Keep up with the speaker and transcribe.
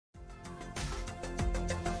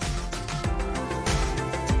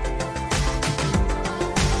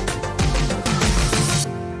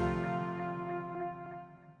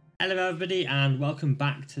Hello, everybody, and welcome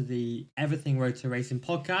back to the Everything Rotor Racing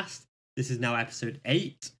podcast. This is now episode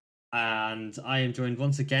 8, and I am joined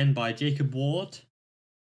once again by Jacob Ward. What's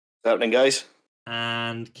happening, guys?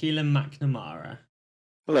 And Keelan McNamara.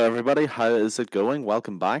 Hello, everybody. How is it going?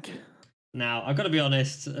 Welcome back. Now, I've got to be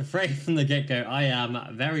honest, right from the get-go, I am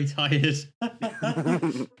very tired.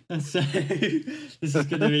 So, this is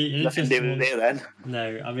going to be an Nothing interesting new one. there then.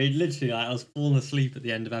 No, I mean, literally, I was falling asleep at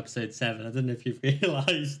the end of episode 7. I don't know if you've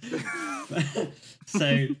realised.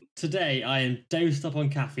 So, today, I am dosed up on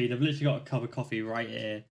caffeine. I've literally got a cup of coffee right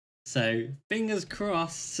here. So, fingers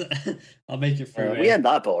crossed, I'll make it through We it. ain't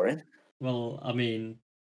that boring. Well, I mean,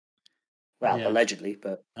 Well, Yeah. allegedly,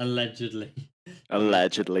 but allegedly.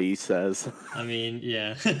 Allegedly, he says. I mean,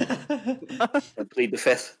 yeah. I plead the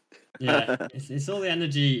fifth. Yeah, it's all the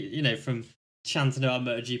energy, from chanting about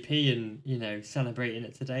MotoGP and, celebrating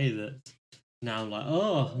it today that now I'm like,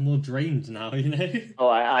 oh, I'm all drained now,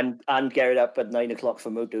 Oh, and get up at 9 o'clock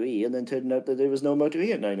for Moto E, and then turned out that there was no Moto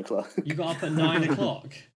E at 9 o'clock. You got up at 9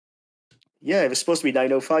 o'clock. Yeah, it was supposed to be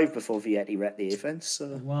 9:05 before Vietti wrecked the event,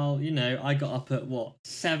 so... Well, I got up at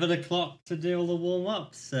 7 o'clock to do all the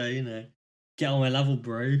warm-ups, so, get on my level,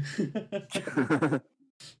 bro.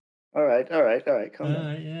 All right, come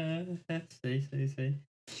on. Yeah, see.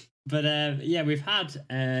 But yeah, we've had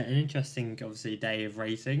an interesting, obviously, day of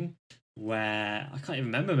racing where I can't even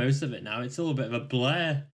remember most of it now. It's all a bit of a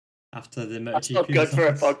blur after the MotoGP. That's not good for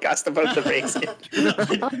a results. podcast about the racing.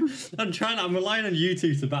 I'm relying on you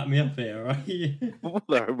two to back me up here, right?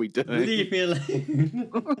 What are we doing? Leave me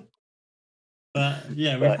alone. But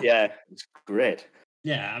yeah, But yeah, it's great.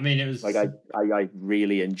 yeah. I mean, it was Like I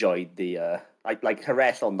really enjoyed the like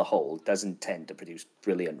Jerez on the whole doesn't tend to produce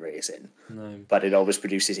brilliant racing, no. but it always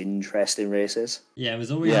produces interesting races. Yeah,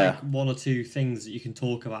 there's always Yeah. like one or two things that you can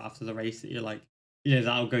talk about after the race that you're like,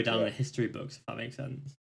 that'll go down in Yeah. the history books, if that makes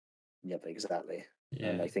sense. Yep, exactly. Yeah.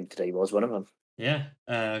 And I think today was one of them. Yeah,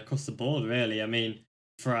 across the board, really. I mean,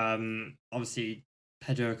 from obviously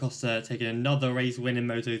Pedro Acosta taking another race win in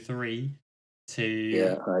Moto 3 to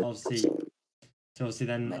Yeah, obviously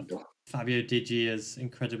then mental. Fabio Di Gia's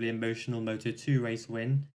incredibly emotional Moto 2 race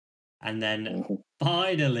win. And then Mhm.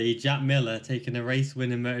 finally Jack Miller taking a race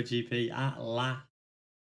win in MotoGP at last.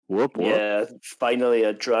 Whoop, whoop. Yeah, finally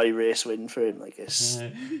a dry race win for him. Like it's,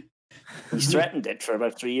 Uh, he's threatened it for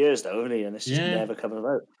about 3 years now, hasn't he? And it's just Yeah. never coming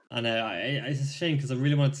about. I know, it's a shame because I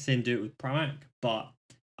really wanted to see him do it with Pramac, but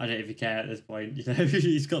I don't even care at this point.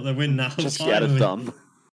 He's got the win now. Just get finally. it done.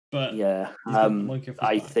 But Yeah, he's got the monkey off his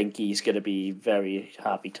I back. think he's going to be very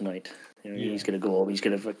happy tonight. Yeah. He's going to go home. He's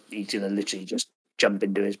going to literally just jump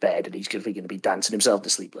into his bed, and he's going to be dancing himself to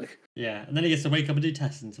sleep. Like, Yeah, and then he gets to wake up and do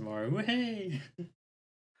testing tomorrow. Hey,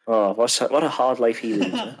 oh, what a hard life he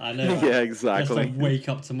lives. eh? I know. Yeah, He has to exactly. wake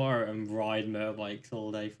up tomorrow and ride motorbikes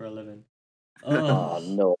all day for a living. Oh Oh,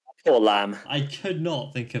 no, poor lamb. I could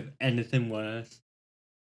not think of anything worse.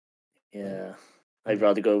 Yeah, I'd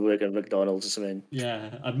rather go work at McDonald's or something.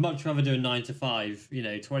 Yeah, I'd much rather do a 9 to 5.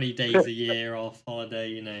 20 days a year off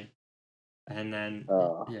holiday. And then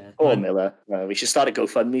Oh, yeah. poor Miller. We should start a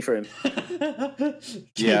GoFundMe for him.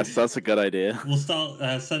 Yes, that's a good idea. We'll start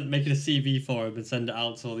making a CV for him and send it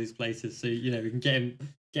out to all these places, so we can get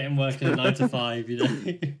him working a 9 to 5.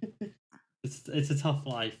 It's a tough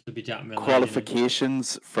life to be Jack Miller.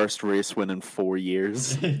 Qualifications, first race win in 4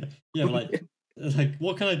 years. Yeah, but like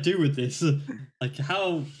what can I do with this? Like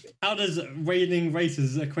how does raining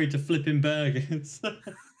races equate to flipping burgers?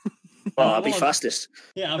 Well, I'll be Well, fastest.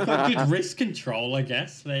 Yeah, I've got good risk control, I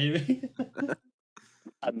guess, maybe.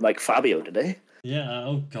 I'm like Fabio today. Yeah.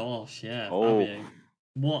 Oh gosh. Yeah. Oh. Fabio.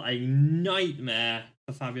 What a nightmare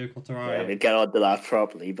for Fabio Quartararo. Yeah, we'll get on to that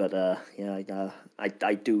properly, but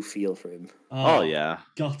I do feel for him. Oh, yeah.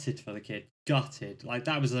 Gutted for the kid. Gutted. Like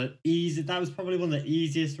that was probably one of the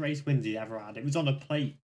easiest race wins he ever had. It was on a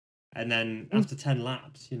plate, and then after 10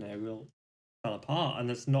 laps, we all fell apart, and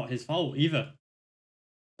that's not his fault either.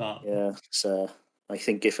 But Yeah, so I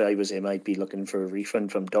think if I was him, I'd be looking for a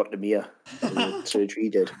refund from Dr. Mia for the surgery he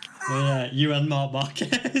did. yeah, you and Mark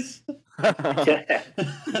Marquez. Yeah,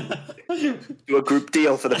 do a group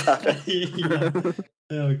deal for the pattern. Yeah.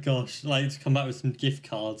 Oh gosh, like to come back with some gift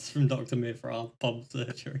cards from Dr. Mir for our bum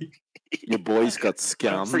surgery. Your boys got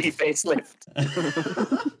Free scammed. facelift.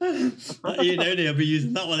 They'll be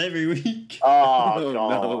using that one every week. Oh, Oh,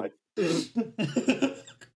 God. no.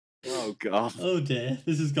 Oh, God. Oh dear,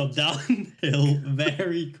 this has gone downhill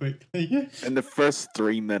very quickly. In the first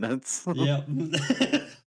 3 minutes. Yep.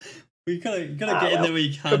 We gotta get in well, there where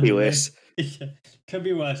you can. Could be worse. Yeah. Could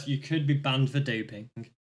be worse. You could be banned for doping.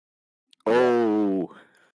 Oh.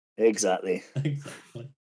 Exactly. Exactly.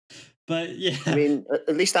 But yeah, I mean,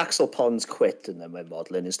 at least Axel Pons quit and then went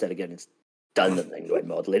modelling instead of getting done and then went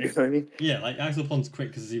modelling. You know what I mean? yeah, like Axel Pons quit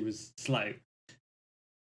because he was slow.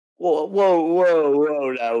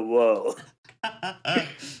 Whoa, now, whoa.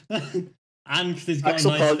 And because he's got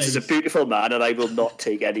Axel a nice Pons face. is a beautiful man, and I will not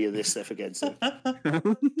take any of this stuff against him.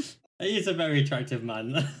 He is a very attractive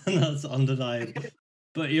man, and that's undeniable.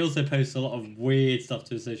 But he also posts a lot of weird stuff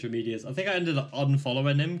to his social medias. I think I ended up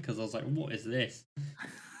unfollowing him because I was like, "What is this?"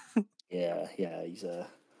 Yeah, he's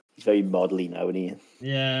very modelly now, isn't he?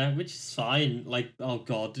 Yeah, which is fine. Like, oh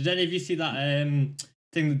god, did any of you see that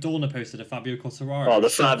thing that Dorna posted of Fabio Quartararo? Oh, the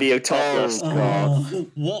Fabio topless. Oh,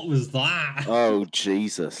 what was that? Oh,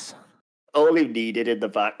 Jesus. All he needed in the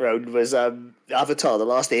background was Avatar: The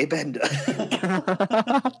Last Airbender.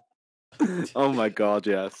 Oh my God,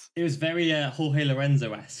 yes. It was very Jorge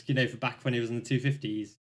Lorenzo-esque, you know, for back when he was in the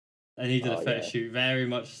 250s. And he did a photo shoot very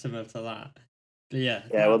much similar to that. But yeah.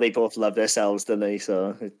 Yeah, well, they both love themselves, don't they?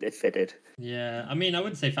 So it fitted. Yeah, I mean, I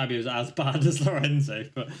wouldn't say Fabio was as bad as Lorenzo,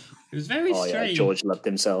 but it was very strange. Yeah, George loved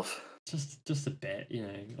himself. Just a bit, you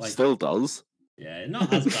know. Like, Still does. yeah,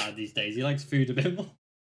 not as bad these days. He likes food a bit more.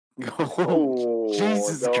 Oh,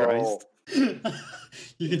 Jesus Christ.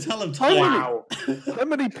 You can tell I'm tired. Wow. How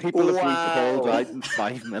many people have we called out in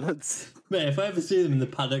 5 minutes? Mate, if I ever see them in the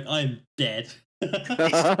paddock, I'm dead. Put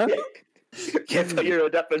your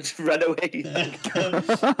own up and run away.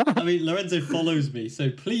 I mean, Lorenzo follows me, so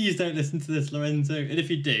please don't listen to this, Lorenzo. And if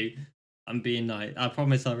you do, I'm being nice. I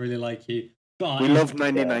promise I really like you. But We love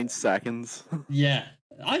 99 seconds. Yeah,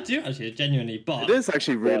 I do actually, genuinely. But It is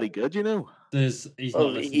actually really good, you know. he's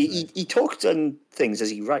not listening to me. He talked on things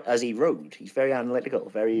as he rode. He's very analytical,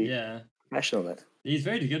 very professional at it. He's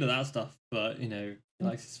very good at that stuff. But you know, he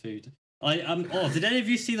likes his food. Oh, did any of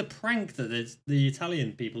you see the prank that the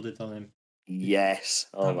Italian people did on him? Yes.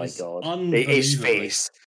 Oh That my was God. His unbelievable.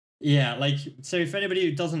 face. Yeah, like, so if anybody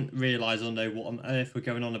who doesn't realise or know what on earth we're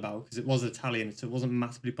going on about, because it was Italian, so it wasn't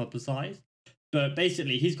massively publicised, but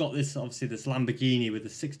basically he's got this Lamborghini with a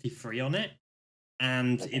 63 on it,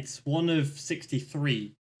 and it's one of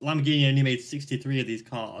 63. Lamborghini only made 63 of these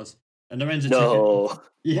cars, and Lorenzo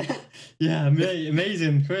took it. Yeah,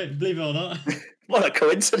 amazing, believe it or not. What a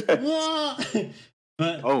coincidence. What?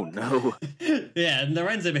 But oh no. Yeah, and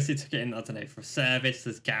Lorenzo basically took it in, I don't know, for a service,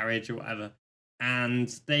 this garage or whatever.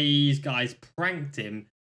 And these guys pranked him,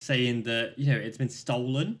 saying that, you know, it's been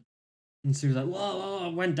stolen. And so he was like, whoa,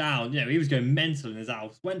 went down. You know, he was going mental in his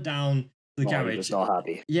house. Went down to the garage. He was not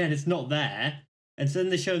happy. Yeah, and it's not there. And so then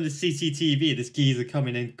they show him the CCTV, this geezer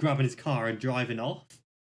coming in, grabbing his car and driving off.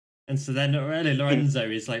 And so then really Lorenzo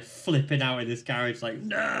is like flipping out in this garage, like,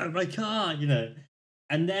 no, my car, you know.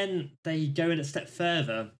 And then they go in a step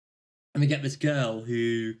further and we get this girl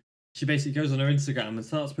who, she basically goes on her Instagram and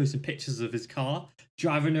starts posting pictures of his car,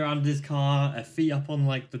 driving around his car, her feet up on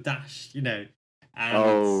like the dash, you know.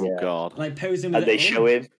 And, God. Like posing with and they show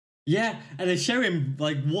him. Yeah, and they show him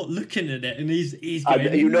like looking at it, and he's going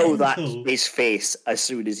and you know mental. that his face as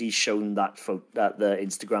soon as he's shown that the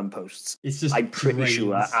Instagram posts. It's just I'm pretty drains.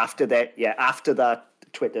 sure after that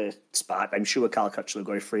Twitter spat, I'm sure Carl Crutchlow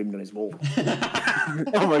got it framed on his wall.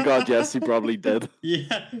 Oh my God, yes, he probably did.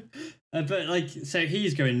 Yeah, but like, so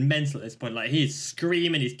he's going mental at this point. Like, he's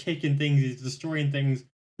screaming, he's kicking things, he's destroying things.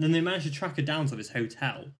 And then they manage to track her down to this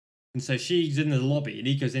hotel. And so she's in the lobby, and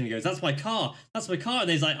he goes in and goes, that's my car. And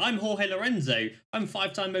he's like, I'm Jorge Lorenzo. I'm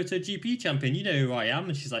 5-time MotoGP champion. You know who I am.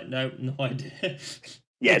 And she's like, no idea.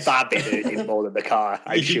 Yeah, that bit hurt him more than the car,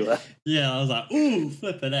 I'm sure. Yeah, I was like, ooh,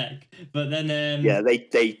 flippin' heck. But then... yeah,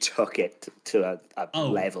 they took it to a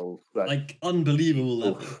level. Like, unbelievable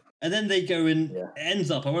level. Oof. And then they go and it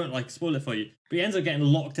ends up, I won't like spoil it for you, but he ends up getting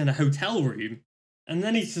locked in a hotel room. And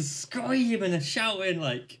then he's just screaming and shouting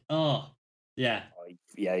like, yeah.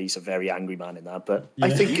 Yeah, he's a very angry man in that, but I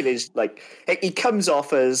think it is like he comes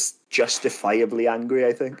off as justifiably angry.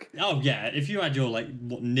 I think. Oh yeah, if you had your I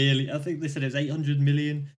think they said it was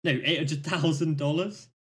 $800,000.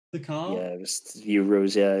 The car. Yeah, it was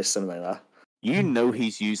euros. Yeah, something like that. You know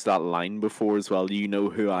he's used that line before as well. You know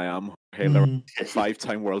who I am, Taylor,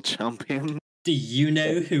 5-time world champion. Do you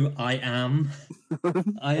know who I am?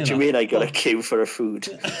 What do you mean I got a queue for a food?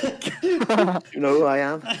 You know who I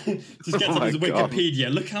am? Just gets up his Wikipedia.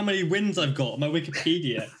 God. Look how many wins I've got on my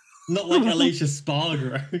Wikipedia. Not like Alicia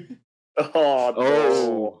Spargo. Oh,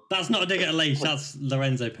 no. That's not a dig at Alicia. That's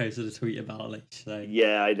Lorenzo posted a tweet about Alicia. So.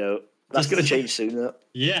 Yeah, I know. That's going to change soon, though.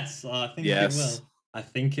 Yes, I think it will. I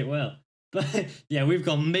think it will. But yeah, we've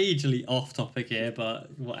gone majorly off topic here,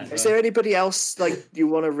 but whatever. Is there anybody else you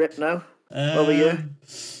want to rip now? Over here?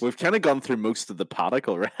 We've kind of gone through most of the paddock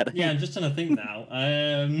already. Yeah, I'm just trying to think now.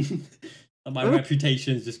 my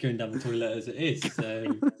reputation is just going down the toilet as it is.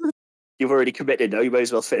 So You've already committed now, you might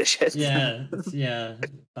as well finish it. yeah,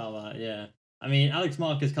 about that. Yeah, I mean, Alex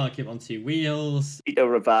Marquez can't keep on 2 wheels. Tito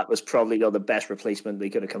Rabat was probably not the best replacement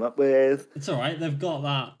they could have come up with. It's all right. They've got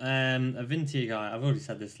that Avinti guy. I've already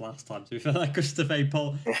said this last time. To be fair, like Christopher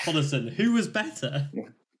Pollerson, who was better.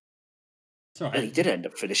 It's all right. And he did end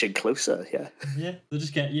up finishing closer, yeah. Yeah, they'll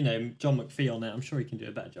just get John McPhee on it. I'm sure he can do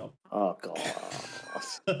a better job. Oh, God.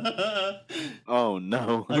 Oh,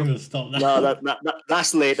 no. I'm going to stop now. No,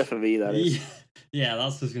 that's later for me, that is. Yeah,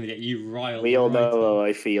 that's just going to get you riled. We all know how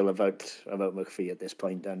I feel about McPhee at this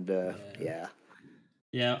point, and yeah.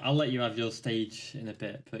 Yeah, I'll let you have your stage in a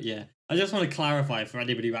bit, but yeah. I just want to clarify for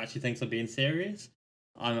anybody who actually thinks I'm being serious.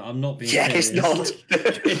 I'm not being serious. It's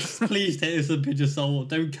not. Please take this a pinch of salt.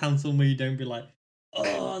 Don't cancel me. Don't be like,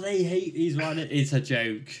 oh, they hate these riders. It's a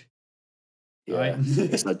joke. Yeah, right?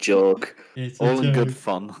 It's a joke. It's All in good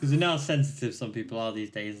fun. Because you know how sensitive some people are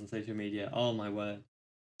these days on social media. Oh my word.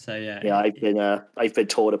 So yeah. Yeah, I've been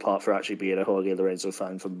torn apart for actually being a Jorge Lorenzo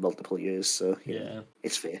fan for multiple years. So yeah,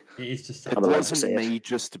 it's fair. It is just. It wasn't me,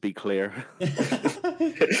 just to be clear.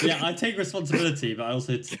 Yeah, I take responsibility, but I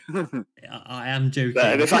also I am joking.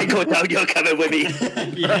 But if I go down, you're coming with me.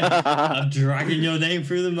 Yeah, I'm dragging your name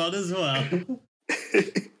through the mud as well.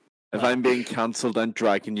 If I'm being cancelled, I'm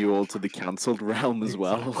dragging you all to the cancelled realm as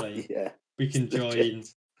well. Exactly. Yeah, we can join.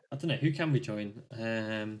 I don't know, who can we join?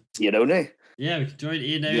 You know, no. Yeah, we can join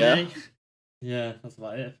Ian Yeah. O'Day. Yeah, that's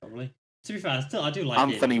about it, probably. To be fair, I do like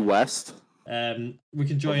Anthony Ian. West. We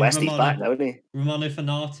can join Westy's back now, isn't he? Romano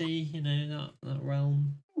Fanati, you know, that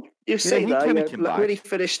realm. You say he that, kinda yeah, came look back. where he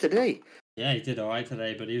finished today. Yeah, he did alright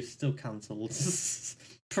today, but he was still cancelled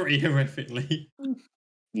pretty horrifically.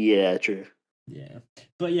 Yeah, true. Yeah.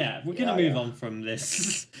 But yeah, we're going to move on from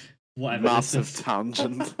this. Whatever. Massive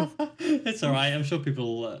tangent. It's alright. I'm sure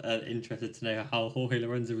people are interested to know how Jorge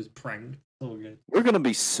Lorenzo was pranked. It's all good. We're going to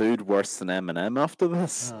be sued worse than Eminem after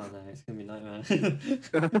this. Oh no, it's going to be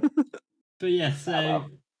a nightmare. But yeah, so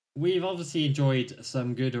we've obviously enjoyed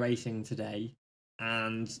some good racing today.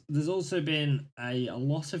 And there's also been a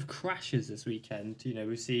lot of crashes this weekend. You know,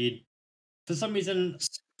 we've seen, for some reason,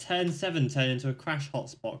 Turn 7 turn into a crash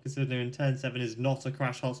hotspot, considering Turn 7 is not a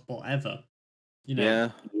crash hotspot ever. You know, Yeah.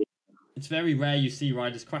 it's very rare you see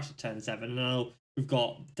riders crash at Turn 7. Now, we've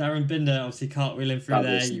got Darren Binder obviously cartwheeling through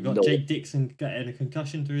there. You've got Jake Dixon getting a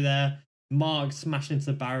concussion through there. Mark smashing into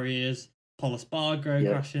the barriers. Paul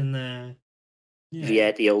Espargaro crashing there. Yeah.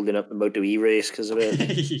 Vietti holding up the Moto E race because of it.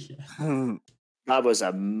 Yeah. That was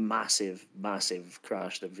a massive, massive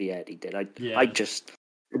crash that Vietti did. Yeah. I just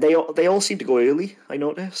they all seemed to go early. I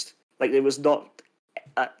noticed, like there was not.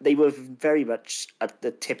 They were very much at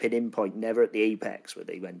the tipping in point, never at the apex where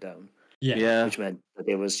they went down. Yeah. Which meant that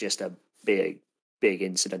there was just a big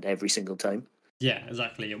incident every single time. Yeah,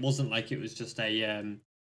 exactly. It wasn't like it was just a, you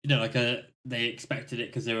know, like they expected it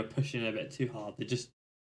because they were pushing a bit too hard. They just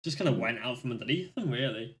kind of went out from underneath them,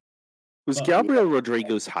 really. Was But- Gabriel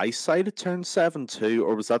Rodrigo's high side at turn 7 too,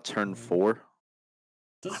 or was that turn 4?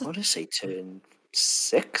 I want to say turn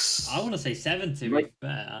 6. I want to say 7 to be Right.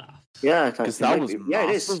 fair. Yeah, Because that was yeah,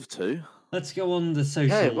 it is. massive too. Let's go on the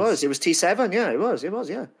socials. Yeah, it was. It was T7. Yeah, it was. It was.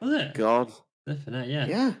 Yeah. Was it? God. Definite, yeah.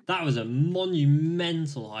 Yeah. That was a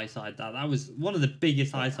monumental high side. That was one of the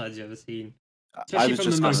biggest high sides you've ever seen. I Especially was from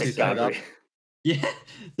just the going motor to Classic say side. that. Gabri.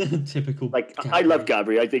 Yeah, typical. Like I love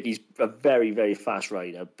Gabri. I think he's a very, very fast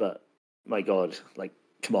rider. But my God, like,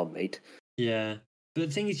 come on, mate. Yeah, but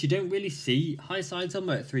the thing is, you don't really see high sides on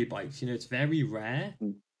Moto 3 bikes. You know, it's very rare.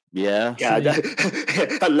 Yeah. Yeah,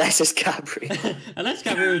 unless it's Gabri. Unless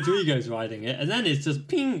Gabriel Rodrigo's riding it, and then it's just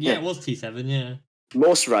ping. Yeah, it was T7. Yeah.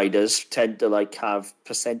 Most riders tend to like have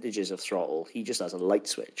percentages of throttle. He just has a light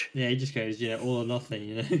switch. Yeah, he just goes, all or nothing,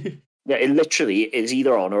 you know. Yeah, it literally is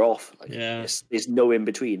either on or off. Like, Yeah. there's no in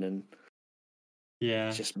between, and Yeah.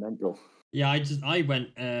 it's just mental. Yeah, I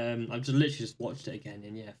went, I've just literally just watched it again,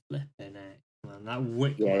 and yeah, flipping it, man. That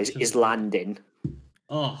whip. Yeah, his landing.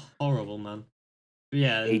 Oh, horrible, man. But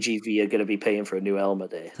yeah. AGV are going to be paying for a new helmet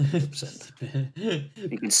there. 100%.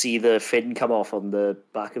 You can see the fin come off on the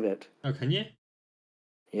back of it. Oh, can you?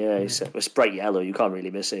 Yeah, it's bright yellow. You can't really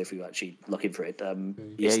miss it if you're actually looking for it.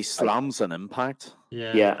 Yeah, he slams an impact.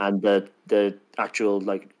 Yeah. Yeah, and the actual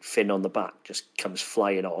like fin on the back just comes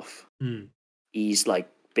flying off. Hmm. He's like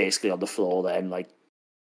basically on the floor then, like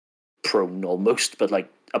prone almost, but like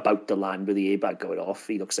about to land with the airbag going off.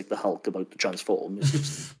 He looks like the Hulk about to transform. It's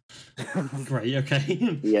just- Great.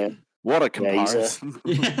 Okay. yeah. What a Yeah, comparison.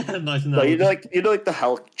 Yeah. Nice. No, you know like the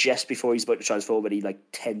Hulk just before he's about to transform, and he like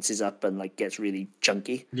tenses up and like gets really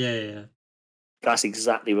chunky. Yeah. That's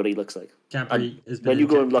exactly what he looks like. Gabri has been When you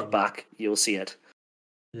go and look injecting- back, you'll see it.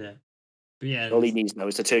 Yeah. But yeah, All he needs now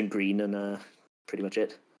is to turn green, and pretty much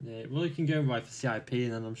it. yeah, well, he can go right for CIP,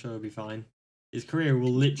 and then I'm sure he'll be fine. His career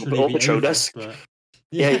will literally Or be Petronas. over. But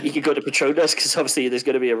Yeah, he could go to Petronas because obviously there's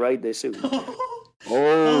going to be a ride there soon.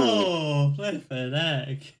 Oh, flippin'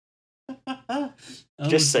 heck.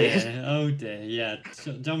 Just saying. Dear. Oh dear, yeah.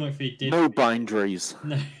 John McPhee did. No boundaries.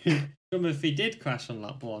 No, John McPhee did crash on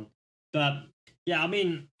lap 1. But yeah, I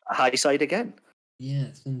mean, A high side again.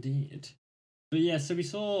 yes, indeed. But yeah, so we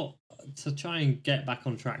saw, to try and get back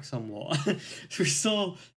on track somewhat, we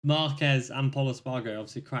saw Marquez and Paul Espargaro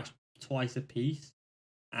obviously crash twice apiece.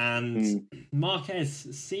 And Marquez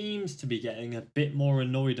seems to be getting a bit more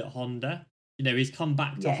annoyed at Honda. You know, he's come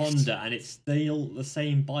back to Yes. Honda and it's still the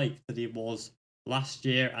same bike that it was last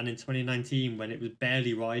year and in 2019 when it was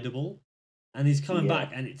barely rideable. And he's coming Yeah.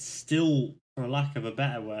 back and it's still, for lack of a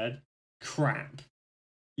better word, crap.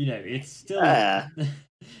 You know, it's still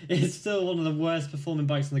it's still one of the worst performing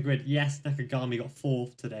bikes on the grid. Yes, Nakagami got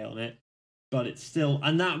 4th today on it, but it's still,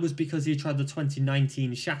 and that was because he tried the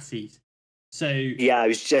 2019 chassis. So Yeah, I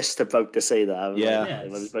was just about to say that. I was Yeah. I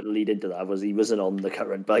was about to lead into that. He wasn't on the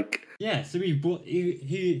current bike. yeah, so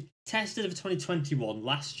he tested the 2021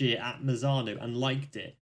 last year at Mazzano and liked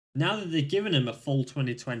it. Now that they've given him a full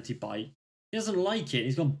 2020 bike, he doesn't like it.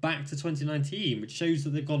 He's gone back to 2019, which shows that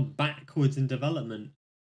they've gone backwards in development.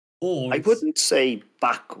 Or I it's- wouldn't say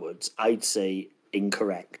backwards. I'd say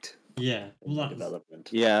incorrect Yeah, in well, the that's development.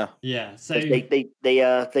 Yeah. yeah. So 'Cause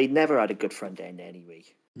they never had a good front end anyway.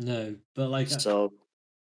 no, but like So,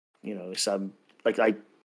 some like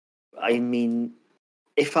I mean,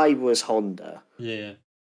 if I was Honda, yeah.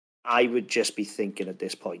 I would just be thinking at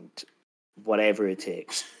this point, whatever it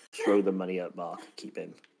takes, throw the money at Mark, keep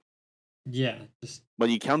him. Yeah, just Well,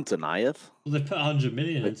 you can't deny it. well, they put 100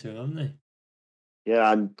 million into him, haven't they?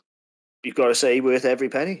 Yeah, and you've got to say worth every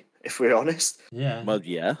penny, if we're honest. Yeah. Well,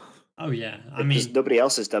 yeah. Oh yeah. I Because mean, nobody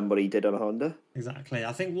else has done what he did on a Honda. exactly.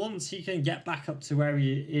 I think once he can get back up to where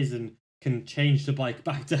he is and can change the bike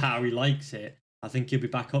back to how he likes it, I think he'll be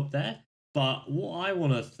back up there. But what I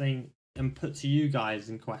want to think and put to you guys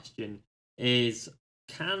in question is,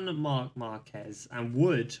 can Marc Marquez and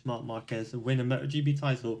would Marc Marquez win a MotoGP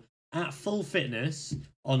title at full fitness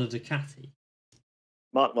on a Ducati?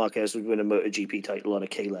 Mark Marquez would win a MotoGP title on a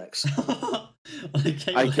Kalex.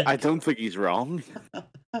 Okay, I don't think he's wrong.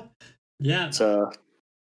 yeah. So,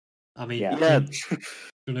 I mean, yeah. Yeah. do you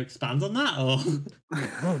want to expand on that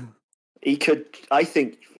or? he could, I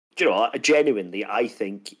think, genuinely, I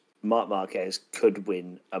think Mark Marquez could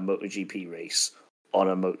win a MotoGP race on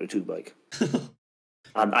a Moto2 bike.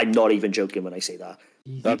 And I'm not even joking when I say that.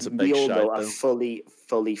 That's a We big all shout, know a though.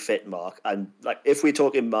 fully fit Mark. And like, if we're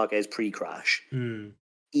talking Marquez pre-crash,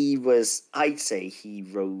 I'd say he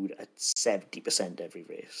rode at 70% every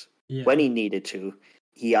race. Yeah. When he needed to,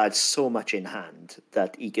 he had so much in hand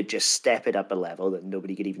that he could just step it up a level that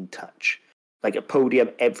nobody could even touch. Like a podium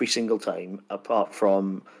every single time, apart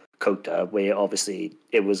from Kota, where obviously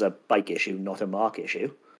it was a bike issue, not a Mark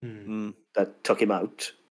issue, that took him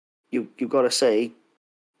out. You've got to say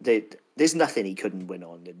that there's nothing he couldn't win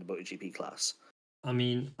on in the MotoGP class. I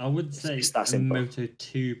mean, I would say It's that a simple.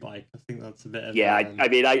 Moto2 bike. I think that's a bit of Yeah, I'm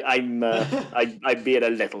being a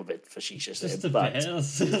little bit facetious just there, a but bit.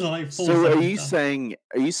 That's like So are 4 you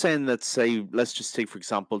seconds. saying that, say, let's just take for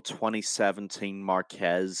example 2017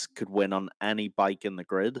 Marquez could win on any bike in the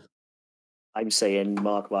grid? I'm saying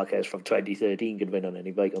Mark Marquez from 2013 could win on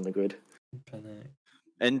any bike on the grid.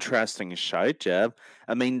 Interesting shout, yeah.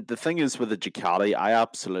 I mean, the thing is with the Ducati, I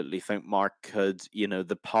absolutely think Mark could,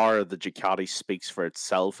 the power of the Ducati speaks for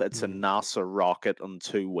itself. It's a NASA rocket on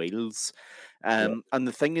 2 wheels. And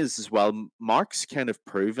the thing is as well, Mark's kind of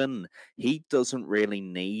proven he doesn't really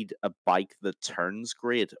need a bike that turns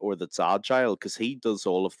great or that's agile because he does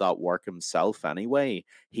all of that work himself anyway.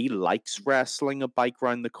 He likes wrestling a bike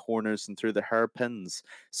round the corners and through the hairpins.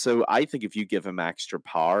 So I think if you give him extra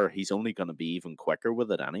power, he's only going to be even quicker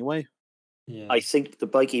with it anyway. Yeah. I think the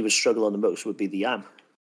bike he would struggle on the most would be the Yam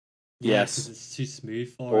Yeah, 'cause Yes. it's too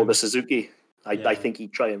smooth for or him. the Suzuki. I Yeah. think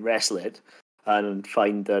he'd try and wrestle it and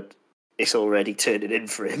find that it's already turning in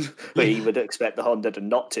for him, where he would expect the Honda to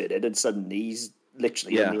not turn in, and suddenly he's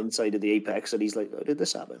literally on the inside of the apex, and he's like, "How did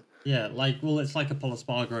this happen?" Yeah, it's like a Paul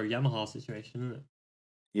Espargaro Yamaha situation, isn't it?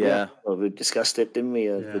 Yeah. Well, we discussed it, didn't we,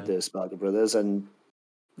 with the Sparger brothers, and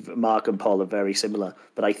Mark and Paul are very similar.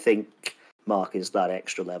 But I think Mark is that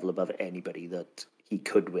extra level above anybody that he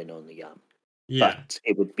could win on the Yam. Yeah. But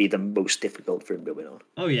it would be the most difficult for him to win on.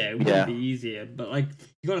 Oh yeah, it would Yeah. be easier, but like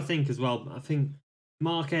you got to think as well. I think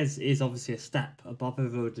Marquez is obviously a step above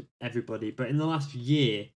everybody, but in the last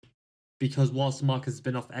year, because whilst Marquez has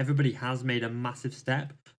been off, everybody has made a massive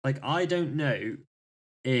step. Like, I don't know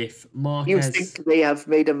if You Marquez. think they have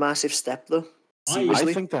made a massive step though? I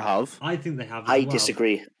Seriously, think they have. I think they have. As I well.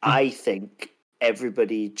 disagree. I think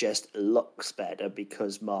everybody just looks better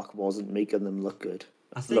because Mark wasn't making them look good.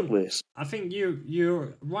 I Look think. worse. I think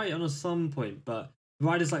you're right on some point, but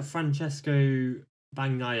riders like Francesco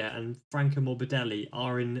Bagnaia and Franco Morbidelli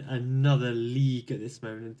are in another league at this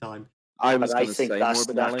moment in time. I was But I going to think say that's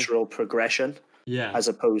Morbidelli. natural progression Yeah, as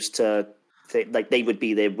opposed to like they would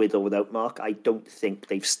be there with or without Mark. I don't think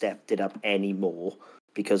they've stepped it up anymore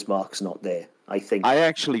because Mark's not there. I think I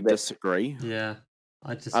actually that- disagree. yeah.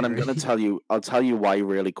 I disagree. And I'm going to tell you, I'll tell you why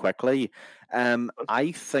really quickly.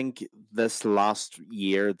 I think this last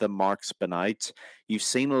year, the Mark's been out. You've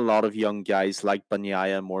seen a lot of young guys like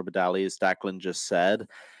Bagnaia and Morbidelli, as Declan just said.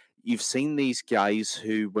 You've seen these guys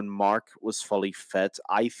who, when Mark was fully fit,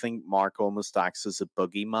 I think Mark almost acts as a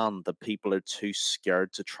boogeyman that people are too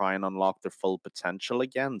scared to try and unlock their full potential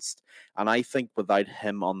against. And I think without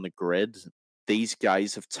him on the grid, these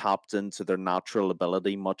guys have tapped into their natural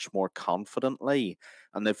ability much more confidently,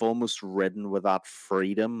 and they've almost ridden with that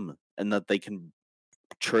freedom and that they can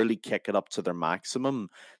truly kick it up to their maximum.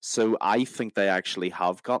 So I think they actually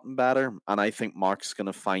have gotten better, and I think Mark's going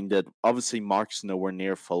to find it. Obviously, Mark's nowhere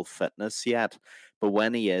near full fitness yet, but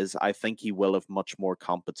when he is, I think he will have much more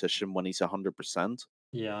competition when he's 100%.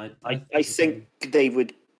 Yeah, I think they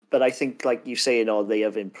would, but I think like you saying, oh, they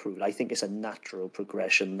have improved. I think it's a natural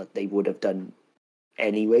progression that they would have done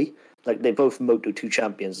anyway. Like they're both Moto2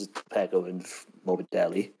 champions, Pego and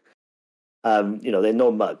Morbidelli. They're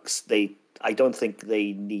no mugs. I don't think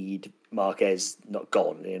they need Marquez not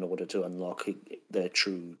gone in order to unlock their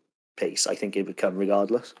true pace. I think it would come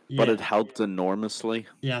regardless. But it helped enormously.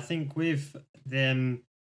 Yeah, I think with them,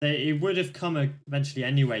 it would have come eventually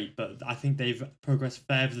anyway. But I think they've progressed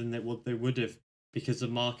further than they would have because of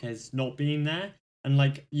Marquez not being there. And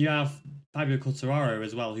like you have Fabio Quartararo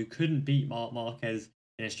as well, who couldn't beat Marquez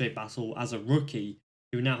in a straight battle as a rookie,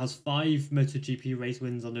 who now has 5 MotoGP race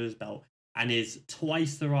wins under his belt and is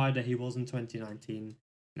twice the rider he was in 2019.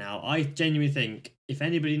 Now, I genuinely think if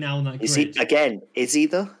anybody now on that grid, is he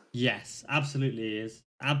though? Yes, absolutely he is.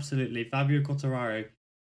 Absolutely. Fabio Quartararo,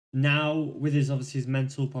 now with his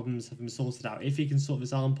mental problems have been sorted out, if he can sort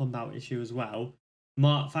his arm pump out issue as well,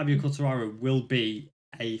 Fabio Quartararo will be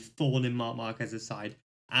a thorn in Marc Marquez's side,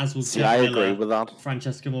 as will I agree with that.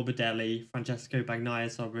 Francesco Morbidelli, Francesco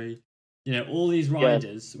Bagnaia, sorry. All these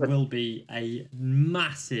riders will be a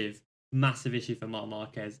massive, massive issue for Marc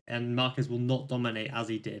Marquez, and Marquez will not dominate as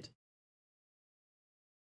he did.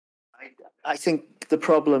 I think the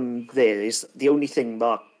problem there is the only thing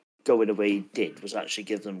Mark going away did was actually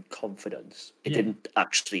give them confidence. It didn't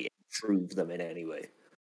actually improve them in any way.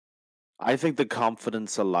 I think the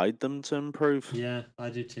confidence allowed them to improve. Yeah,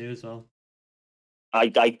 I do too as well. I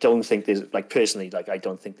don't think there's personally I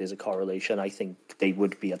don't think there's a correlation. I think they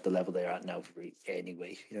would be at the level they're at now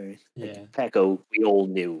anyway. Pecco, we all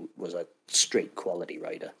knew was a straight quality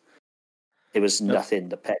rider. There was nothing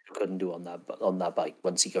that Pecco couldn't do on that bike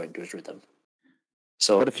once he got into his rhythm.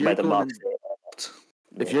 So, but if you're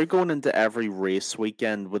if you're going into every race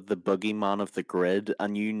weekend with the boogeyman of the grid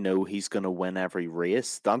and you know he's going to win every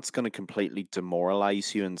race, that's going to completely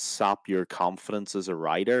demoralize you and sap your confidence as a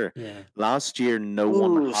rider. Yeah. Last year, no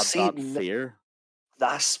one had that fear.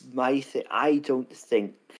 That's my thing. I don't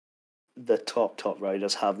think the top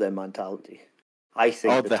riders have their mentality. I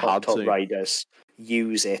think the top riders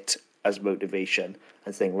use it as motivation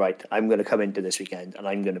and think, right, I'm going to come into this weekend and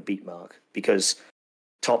I'm going to beat Mark, because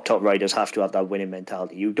top riders have to have that winning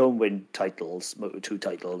mentality. You don't win titles, Moto2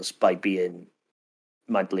 titles, by being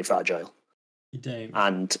mentally fragile. You don't.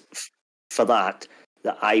 And for that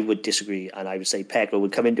I would disagree, and I would say Pecco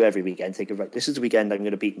would come into every weekend thinking, right, this is the weekend I'm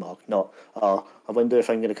going to beat Mark, not, I wonder if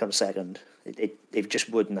I'm going to come second. It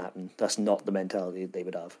just wouldn't happen. That's not the mentality they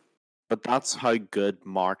would have. But that's how good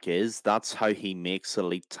Mark is. That's how he makes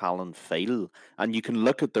elite talent feel. And you can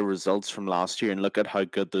look at the results from last year and look at how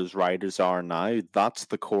good those riders are now. That's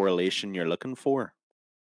the correlation you're looking for.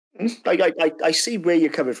 I see where you're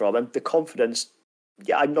coming from, and the confidence,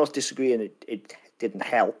 I'm not disagreeing. It didn't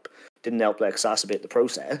help. Didn't help to exacerbate the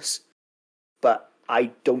process. But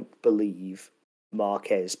I don't believe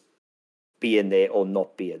Marquez being there or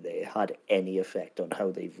not being there had any effect on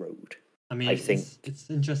how they rode. I mean, it's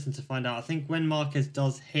interesting to find out. I think when Marquez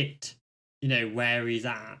does hit, where he's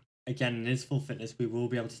at, again, in his full fitness, we will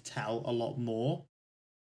be able to tell a lot more.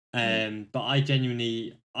 But I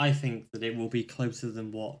think that it will be closer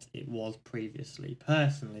than what it was previously,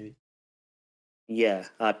 personally. Yeah,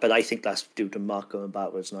 but I think that's due to Mark going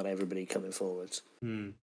backwards, not everybody coming forwards. Hmm.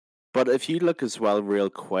 But if you look as well, real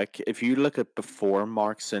quick, if you look at before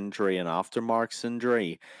Mark's injury and after Mark's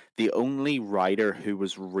injury, the only rider who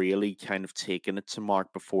was really kind of taking it to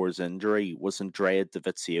Mark before his injury was Andrea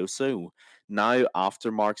Dovizioso. Now,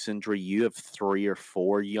 after Mark's injury, you have 3 or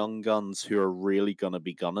 4 young guns who are really going to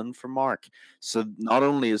be gunning for Mark. So not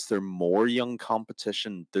only is there more young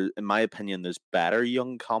competition, in my opinion, there's better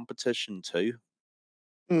young competition too.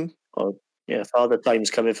 Well, yeah, Father Time's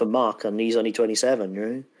coming for Mark, and he's only 27,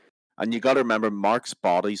 right? And you got to remember, Mark's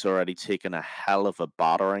body's already taken a hell of a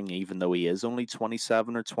battering, even though he is only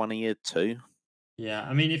 27 or 28 too. Yeah,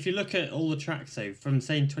 I mean, if you look at all the tracks, so from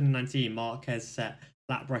say in 2019, Marquez set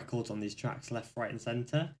lap records on these tracks left, right, and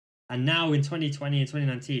center. And now in 2020 and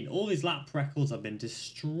 2019, all these lap records have been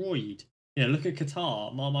destroyed. You know, look at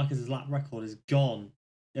Qatar. Marc Marquez's lap record is gone,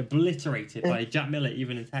 obliterated by Jack Miller,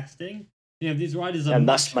 even in testing. You know, these riders are And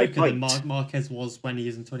much that's my quicker than point. Marquez was when he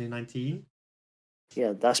was in 2019.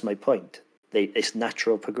 Yeah, that's my point. It's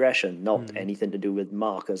natural progression, not Hmm. anything to do with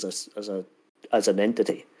Mark as an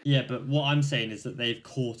entity. Yeah, but what I'm saying is that they've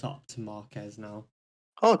caught up to Marquez now.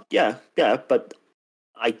 Oh yeah, but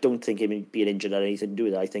I don't think him being injured had anything to do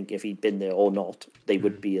with it. I think if he'd been there or not, they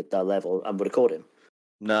would be at that level and would have caught him.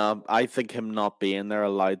 No, I think him not being there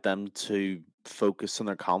allowed them to focus on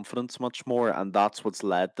their confidence much more, and that's what's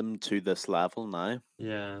led them to this level now.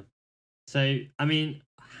 Yeah. So, I mean,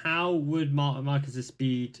 how would Marcus's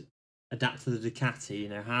speed adapt to the Ducati? You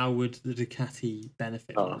know, how would the Ducati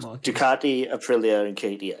benefit Marcus? Ducati, Aprilia, and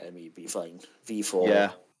KTM, he'd be fine. V4,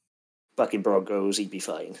 Yeah. fucking Broncos, he'd be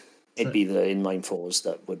fine. It'd So- be the inline fours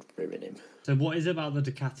that would ruin him. So, what is it about the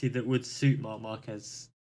Ducati that would suit Marc Marquez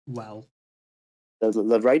well?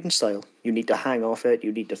 The riding style. You need to hang off it.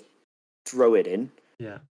 You need to throw it in.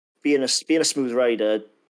 Yeah. Being a smooth rider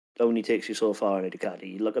only takes you so far in a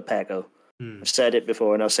Ducati. You look at Pecco. I've said it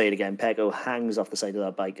before and I'll say it again. Pecco hangs off the side of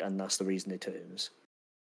that bike, and that's the reason it turns.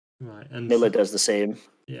 Right. And Miller does the same,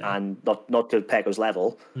 yeah. and not to Pecco's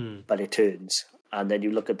level, Hmm. but it turns. And then you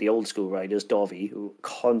look at the old school riders, Dovi, who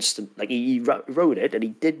he rode it, and he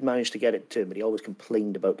did manage to get it to turn, but he always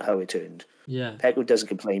complained about how it turned. Yeah. Pecco doesn't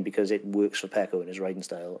complain because it works for Pecco in his riding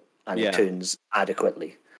style, and Yeah. it turns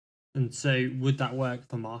adequately. And so, would that work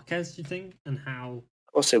for Marquez, do you think? And how?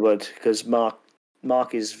 Of course it would, because Mark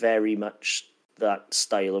is very much that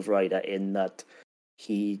style of rider in that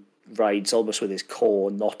he rides almost with his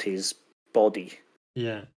core, not his body.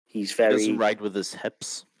 Yeah. He's He very doesn't ride with his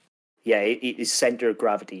hips. yeah. His center of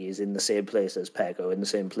gravity is in the same place as Pecco, in the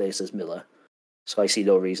same place as Miller. So I see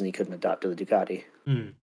no reason he couldn't adapt to the Ducati.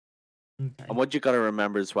 Okay. And what you got to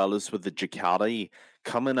remember as well is with the Ducati,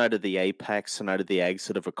 coming out of the apex and out of the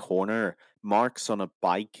exit of a corner, Mark's on a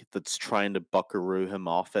bike that's trying to buckaroo him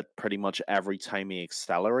off it pretty much every time he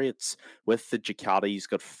accelerates. With the Ducati, he's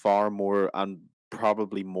got far more and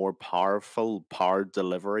probably more powerful power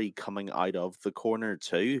delivery coming out of the corner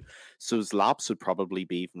too. So his laps would probably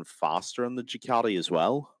be even faster on the Ducati as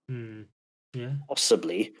well. Yeah.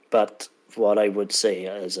 Possibly, but what I would say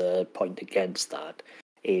as a point against that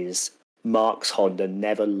is Mark's Honda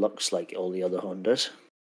never looks like all the other Hondas.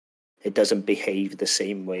 It doesn't behave the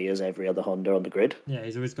same way as every other Honda on the grid. Yeah,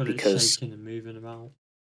 he's always got it Because- shaking and moving about.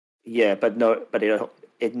 Yeah, but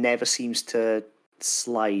it never seems to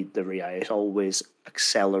slide the rear. It's always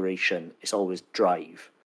acceleration. It's always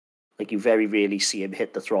drive. Like you very rarely see him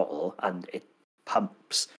hit the throttle and it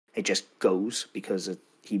pumps. It just goes because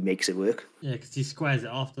he makes it work. Yeah, because he squares it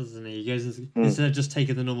off, doesn't he? He goes instead of just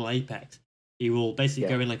taking the normal apex, he will basically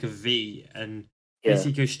go in like a V and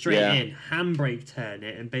basically go straight in, handbrake turn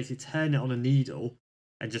it, and basically turn it on a needle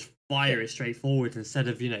and just fire it straight forward instead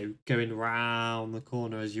of going round the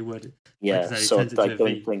corner as you would. Yeah, Like I said, he so turns it I to a don't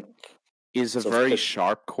V. think Is a So very if-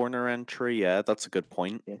 sharp corner entry. Yeah, that's a good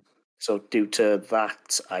point. so. Due to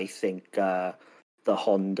that, I think the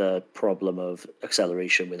Honda problem of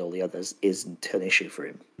acceleration with all the others isn't an issue for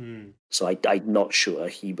him. So I'm not sure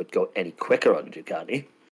he would go any quicker on a Ducati,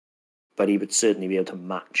 but he would certainly be able to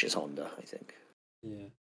match his Honda, I think. Yeah.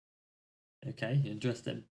 Okay,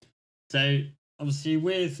 interesting. So obviously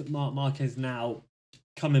with Marc Marquez now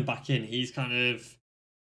coming back in, he's kind of,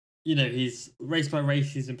 he's race by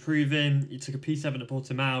race, he's improving. He took a P7 at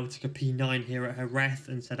Portimao, took a P9 here at Jerez,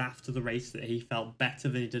 and said after the race that he felt better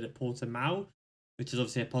than he did at Portimao, which is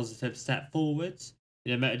obviously a positive step forwards.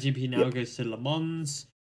 MotoGP now goes to Le Mans.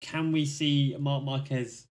 Can we see Marc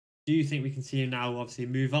Marquez? Do you think we can see him now obviously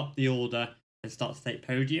move up the order and start to take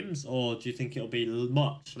podiums, or do you think it'll be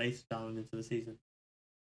much later down into the season?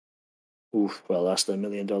 Oof, well, that's the $1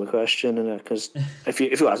 million question, because if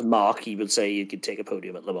you ask Mark, he would say you could take a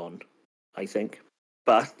podium at Le Mans. I think.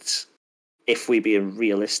 But if we're being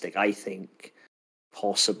realistic, I think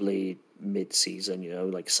possibly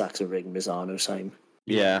mid-season, like Sachsenring, Mizano time.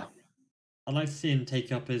 Yeah. I'd like to see him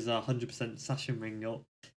take up his 100% Sachsenring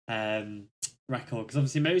record, because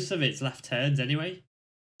obviously most of it's left turns anyway.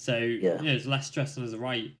 So, there's less stress on his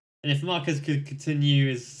right. And if Marquez could continue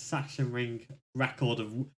his Sachsenring record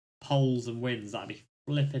of poles and wins, that'd be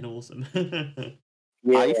flipping awesome.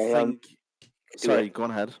 I think... Sorry, go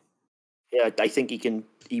on ahead. Yeah, I think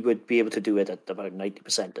he would be able to do it at about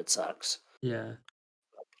 90% at Sachs. Yeah.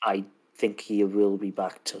 I think he will be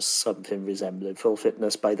back to something resembling full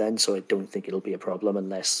fitness by then, so I don't think it'll be a problem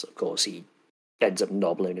unless, of course, he ends up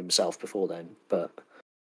nobbling himself before then. But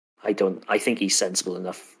I think he's sensible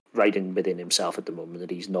enough riding within himself at the moment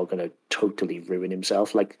that he's not going to totally ruin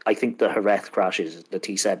himself. Like, I think the Jerez crashes that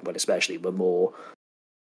he said, but especially were more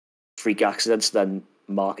freak accidents than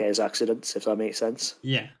Marquez accidents, if that makes sense.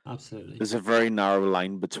 Yeah, absolutely. There's a very narrow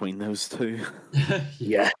line between those two.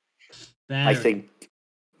 Yeah. I think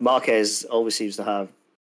Marquez always seems to have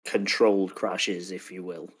controlled crashes, if you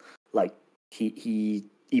will. Like, he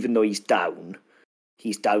even though he's down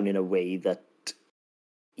in a way that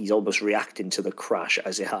he's almost reacting to the crash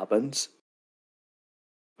as it happens.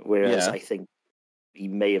 Whereas I think he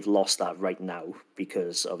may have lost that right now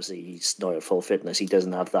because obviously he's not at full fitness. He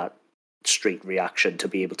doesn't have that straight reaction to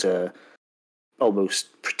be able to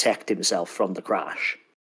almost protect himself from the crash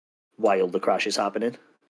while the crash is happening.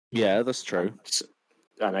 Yeah, that's true.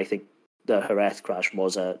 And I think the Jerez crash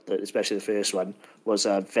was especially the first one, was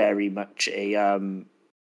very much a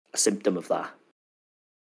symptom of that.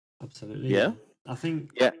 Absolutely. Yeah. I think.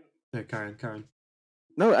 Yeah. No, Karen.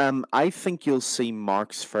 No, I think you'll see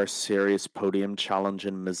Mark's first serious podium challenge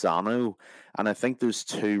in Misano, and I think there's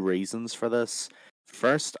two reasons for this.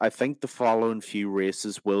 First, I think the following few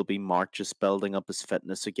races will be Mark just building up his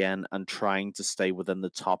fitness again and trying to stay within the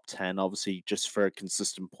top 10, obviously just for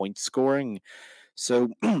consistent point scoring. So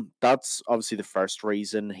that's obviously the first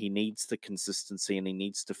reason. He needs the consistency and he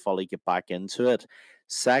needs to fully get back into it.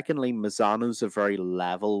 Secondly, Misano's a very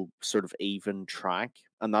level, sort of even track,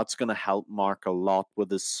 and that's going to help Mark a lot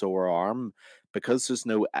with his sore arm because there's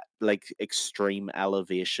no extreme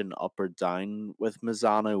elevation up or down with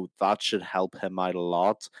Misano. That should help him out a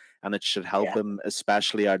lot, and it should help him,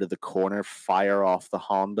 especially out of the corner, fire off the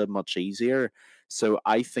Honda much easier. So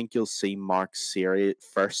I think you'll see Mark's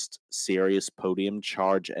first serious podium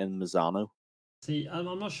charge in Misano. See, I'm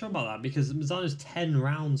not sure about that because Misano's 10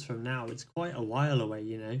 rounds from now. It's quite a while away,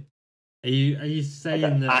 Are you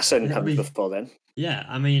saying that Assen comes before then? Yeah,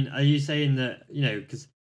 I mean, are you saying that, because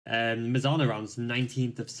Misano round's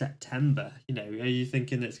 19th of September, are you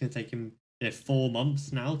thinking it's going to take him 4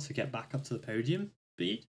 months now to get back up to the podium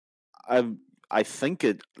speed? I think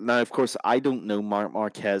it now. Of course, I don't know Marc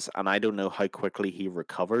Marquez, and I don't know how quickly he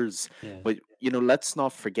recovers. Yeah. But let's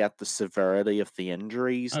not forget the severity of the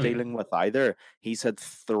injuries dealing with either. He's had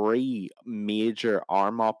 3 major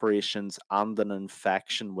arm operations and an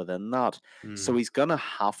infection within that, so he's gonna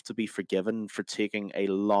have to be forgiven for taking a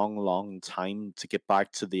long, long time to get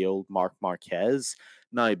back to the old Marc Marquez.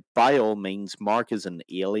 Now, by all means, Mark is an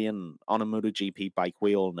alien on a MotoGP bike.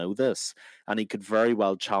 We all know this. And he could very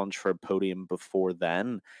well challenge for a podium before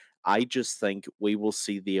then. I just think we will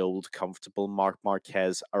see the old comfortable Marc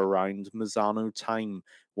Marquez around Misano time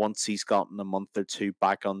once he's gotten a month or two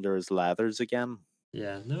back under his leathers again.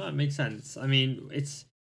 Yeah, no, that makes sense. I mean,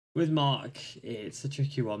 with Mark, it's a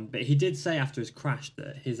tricky one. But he did say after his crash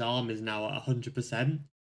that his arm is now at 100%. And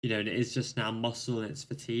it is just now muscle and it's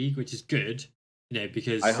fatigue, which is good.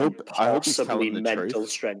 Because I hope he's telling the mental truth.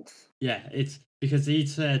 strength. Yeah, it's because he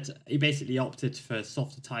said he basically opted for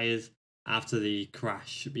softer tires after the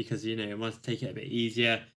crash because he wanted to take it a bit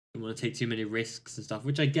easier, didn't want to take too many risks and stuff,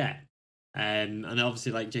 which I get. And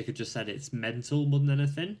obviously, like Jacob just said, it's mental more than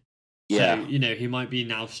anything. Yeah. So he might be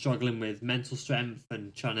now struggling with mental strength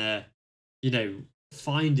and trying to,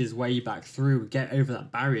 find his way back through and get over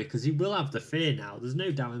that barrier because he will have the fear now. There's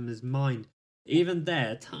no doubt in his mind. Even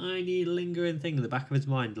there, tiny lingering thing in the back of his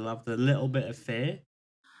mind will have the little bit of fear.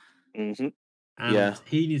 Mm-hmm. And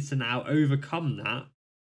he needs to now overcome that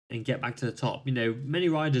and get back to the top. Many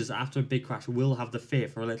riders after a big crash will have the fear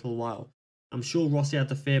for a little while. I'm sure Rossi had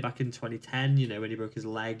the fear back in 2010, when he broke his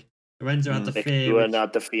leg. Lorenzo had the fear. He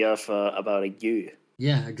had the fear for about a year.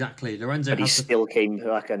 Yeah, exactly. Lorenzo but he still came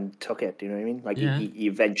back and took it, do you know what I mean? Like, he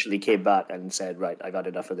eventually came back and said, right, I've had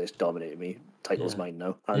enough of this dominating me. Title's mine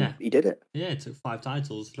now. And he did it. Yeah, it took 5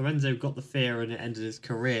 titles. Lorenzo got the fear and it ended his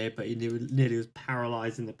career, but he nearly was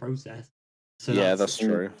paralysed in the process. So that's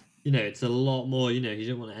true. It's a lot more, he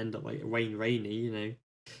didn't want to end up like Wayne Rainey,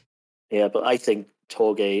 Yeah, but I think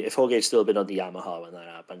Jorge, if Jorge had still been on the Yamaha when that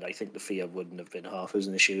happened, I think the FIA wouldn't have been half as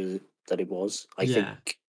an issue that it was. I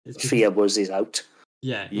think FIA was his out.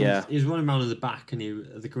 Yeah, Yeah. He's running around at the back and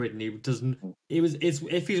the grid, and he doesn't. It's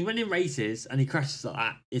if he's winning races and he crashes like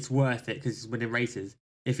that, it's worth it because he's winning races.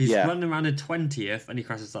 If he's running around in 20th and he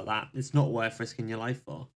crashes like that, it's not worth risking your life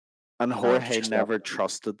for. And Jorge never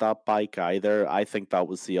trusted that bike either. I think that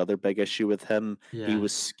was the other big issue with him. Yeah. He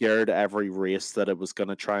was scared every race that it was going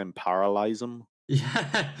to try and paralyze him.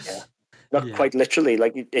 Yeah. Not quite literally.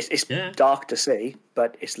 Like it's dark to say,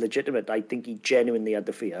 but it's legitimate. I think he genuinely had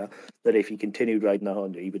the fear that if he continued riding the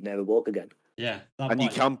Honda, he would never walk again. Yeah, and you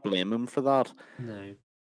can't blame him for that. No.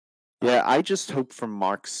 Yeah, I just hope for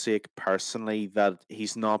Mark's sake personally that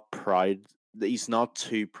he's not proud. That he's not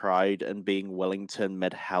too proud and being willing to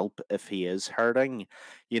admit help if he is hurting.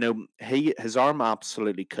 You know, his arm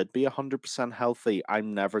absolutely could be 100% healthy.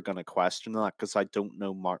 I'm never going to question that because I don't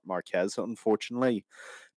know Marc Marquez, unfortunately.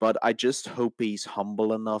 But I just hope he's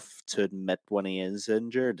humble enough to admit when he is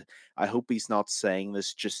injured. I hope he's not saying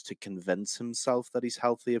this just to convince himself that he's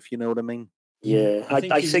healthy, if you know what I mean. Yeah,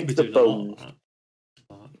 I think the bone.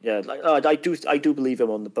 Yeah, I do believe him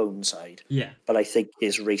on the bone side. Yeah, but I think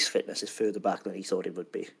his race fitness is further back than he thought it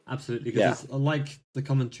would be. Absolutely, because like the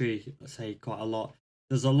commentary say quite a lot.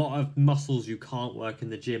 There's a lot of muscles you can't work in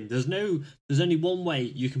the gym. There's only one way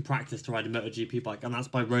you can practice to ride a MotoGP bike, and that's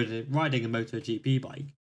by riding a MotoGP bike.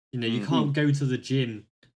 You know, you can't go to the gym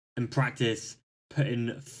and practice putting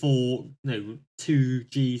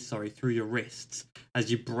 2G through your wrists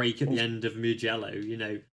as you brake at the end of Mugello. You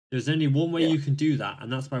know, there's only one way you can do that,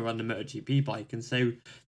 and that's by riding a MotoGP bike. And so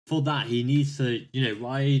for that, he needs to,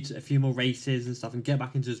 ride a few more races and stuff and get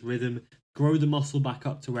back into his rhythm, grow the muscle back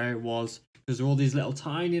up to where it was. Because there are all these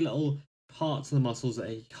tiny little parts of the muscles that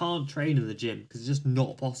he can't train in the gym because it's just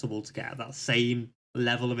not possible to get at that same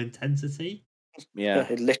level of intensity. Yeah,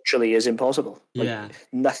 it literally is impossible.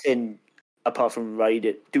 Nothing apart from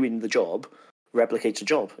doing the job replicates a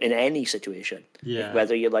job in any situation. Yeah,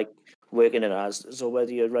 whether you're working in Asdas or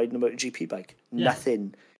whether you're riding a MotoGP bike,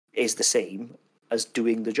 nothing is the same as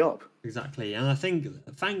doing the job. Exactly, and I think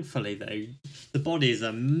thankfully though, the body is an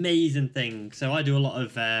amazing thing. So I do a lot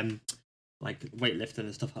of weightlifting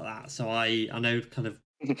and stuff like that. So I know kind of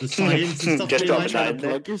the science and stuff. Just behind trying it. to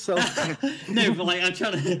plug yourself. No, but I'm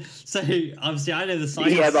trying to. So obviously, I know the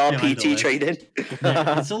science. PT training.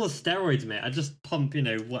 Yeah, it's all the steroids, mate. I just pump,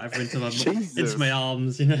 whatever into my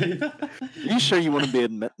arms. You sure you want to be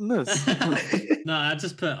admitting this? No, I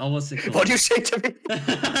just put. Oh, what's it called? What do you say to me?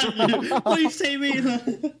 What do you say to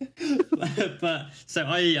me? But so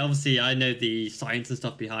I know the science and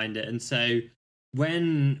stuff behind it, and so.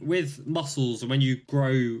 With muscles, when you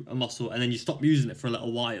grow a muscle and then you stop using it for a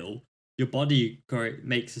little while, your body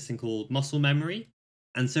makes this thing called muscle memory,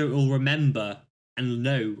 and so it will remember and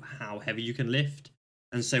know how heavy you can lift.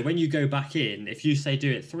 And so when you go back in, if you say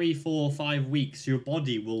do it 3, 4, 5 weeks, your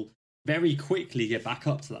body will very quickly get back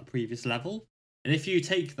up to that previous level. And if you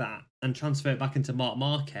take that and transfer it back into Marc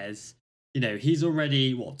Marquez, he's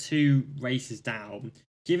already 2 races down.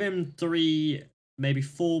 Give him 3, maybe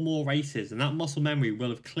 4 more races, and that muscle memory will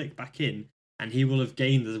have clicked back in, and he will have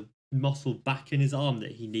gained the muscle back in his arm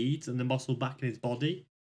that he needs and the muscle back in his body.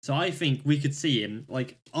 So I think we could see him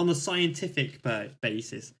on a scientific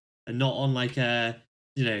basis and not on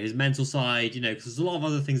his mental side, because there's a lot of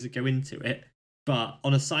other things that go into it. But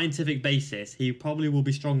on a scientific basis, he probably will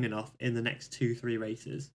be strong enough in the next 2-3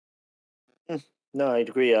 races. No, I'd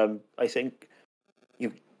agree. I think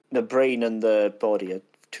the brain and the body are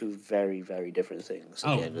 2 very, very different things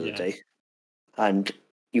at the end of the day. And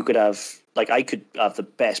you could have, I could have the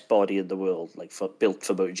best body in the world, built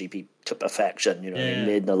for MotoGP to perfection, made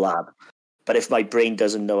in the lab. But if my brain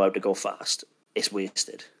doesn't know how to go fast, it's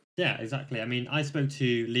wasted. Yeah, exactly. I mean, I spoke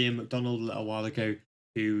to Liam McDonald a little while ago,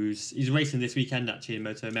 he's racing this weekend actually in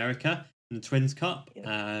Moto America in the Twins Cup.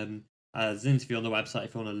 Yeah. There's an interview on the website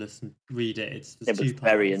if you want to read it. It was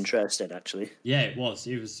very interesting, actually. Yeah, it was.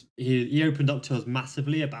 He opened up to us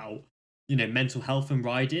massively about mental health and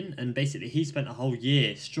riding, and basically he spent a whole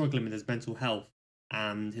year struggling with his mental health,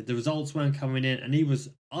 and the results weren't coming in, and he was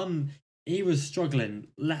struggling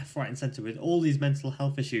left, right, and centre with all these mental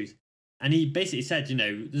health issues. And he basically said,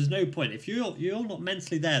 there's no point if you're not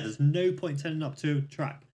mentally there. There's no point turning up to a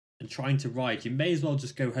track and trying to ride. You may as well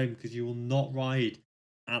just go home because you will not ride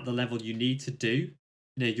at the level you need to do.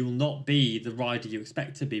 You will not be the rider you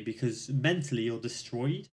expect to be because mentally you're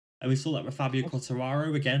destroyed. And we saw that with Fabio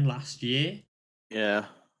Quartararo again last year. Yeah.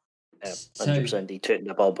 100%. He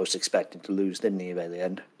turned up almost expecting to lose, didn't he, by the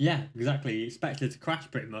end? Yeah, exactly. He expected to crash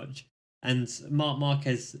pretty much. And Marc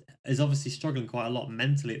Marquez is obviously struggling quite a lot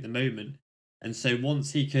mentally at the moment. And so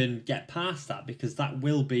once he can get past that, because that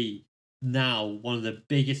will be now one of the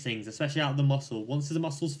biggest things, especially out of the muscle. Once the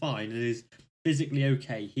muscle's fine and is physically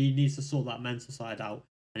okay, he needs to sort that mental side out.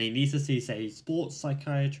 And he needs to see, say, sports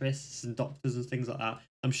psychiatrists and doctors and things like that.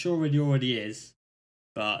 I'm sure he already is.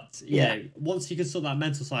 But, you know, once you can sort that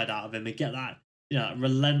mental side out of him and get that, you know,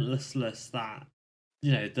 relentlessness, that,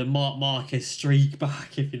 you know, the Mark Marquez streak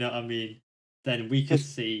back, if you know what I mean, then we could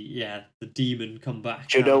see, the demon come back.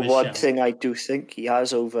 Do you know one thing I do think he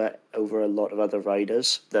has over a lot of other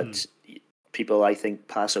riders that people, I think,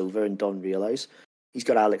 pass over and don't realise? He's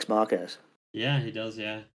got Alex Marquez. Yeah, he does,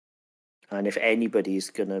 yeah. And if anybody's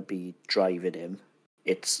going to be driving him,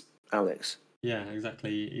 it's Alex. Yeah,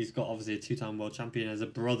 exactly. He's got, obviously, a 2-time world champion as a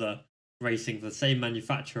brother racing for the same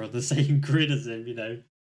manufacturer on the same grid as him, you know.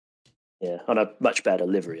 Yeah, on a much better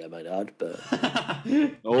livery, I might add, but...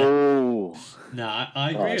 Oh! No,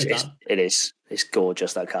 I agree with that. It is. It's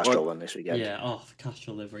gorgeous, that Castrol one this weekend. Yeah, the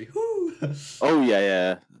Castrol livery. Woo! Oh,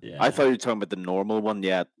 yeah. I thought you were talking about the normal one.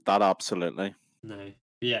 Yeah, that absolutely. No.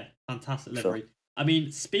 Yeah, fantastic livery. I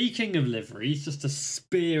mean, speaking of liveries, just to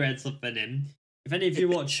spearhead something in, if any of you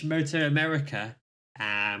watch Moto America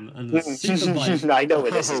and the Superbike... I know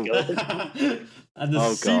where this is going. And the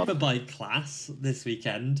Superbike class this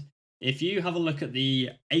weekend, if you have a look at the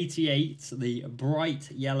 88, the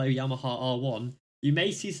bright yellow Yamaha R1, you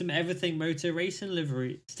may see some Everything Motor Racing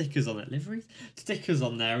livery stickers on it. Stickers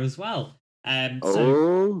on there as well.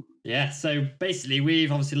 So basically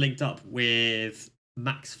we've obviously linked up with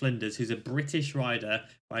Max Flinders, who's a British rider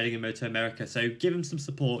riding in Moto America. So give him some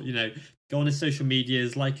support, you know, go on his social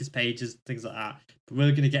medias, like his pages, things like that. But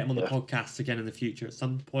we're going to get him on the podcast again in the future at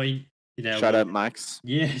some point. You know, shout out Max.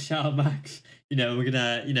 Yeah, shout out Max. You know, we're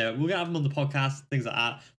gonna, we'll have him on the podcast, things like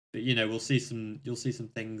that. But you'll see some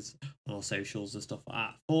things on our socials and stuff like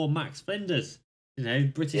that for Max Flinders. You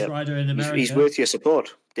know, British rider in America. He's worth your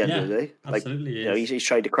support at the end of the day. Absolutely. He's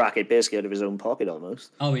tried to crack it basically out of his own pocket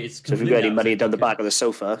almost. Oh, it's so if you've got any money down the back of the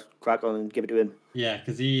sofa, crack on and give it to him. Yeah,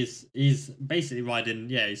 because he's basically riding.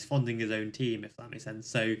 Yeah, he's funding his own team, if that makes sense.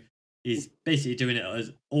 So he's basically doing it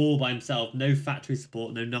as all by himself, no factory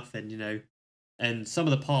support, no nothing. You know, and some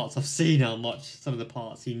of the parts I've seen how much some of the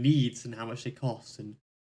parts he needs and how much they cost, and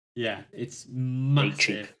it's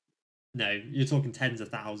massive. No, you're talking tens of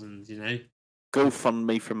thousands. You know.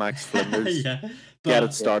 GoFundMe for Max Flinders. But, get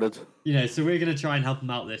it started. You know, so we're going to try and help him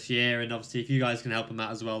out this year, and obviously if you guys can help him out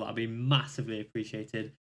as well, that'd be massively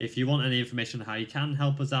appreciated. If you want any information on how you can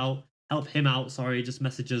help him out, just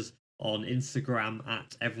message us on Instagram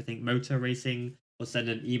at Everything Motor Racing, or send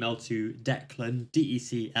an email to Declan,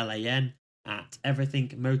 DECLAN, at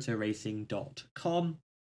everythingmotorracing.com,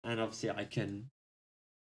 and obviously I can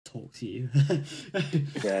talk to you.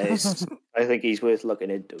 I think he's worth looking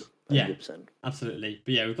into. 100%. Yeah, absolutely.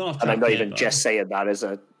 But we've gone off track. And I'm not even just saying that as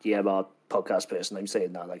a Yamaha podcast person. I'm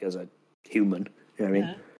saying that like as a human. You know what I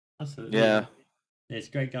mean? Absolutely. Yeah. He's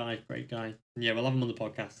a great guy. And we'll have him on the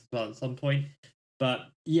podcast as well at some point. But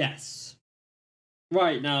yes.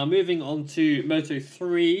 Right, now moving on to Moto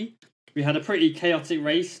 3. We had a pretty chaotic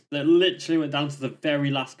race that literally went down to the very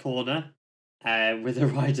last corner, with a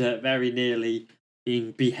rider very nearly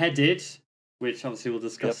being beheaded, which obviously we'll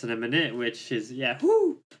discuss in a minute, which is,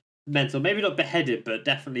 mental. Maybe not beheaded, but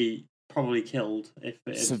definitely probably killed.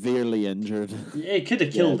 Severely injured. It could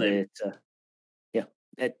have killed him.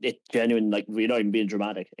 It genuine, like, we're not even being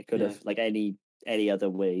dramatic. It could have, like, any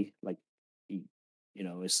other way. Like,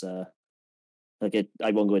 it's, I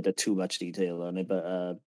won't go into too much detail on it,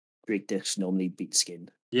 but Greek discs normally beat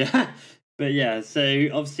skin. Yeah, but so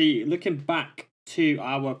obviously looking back to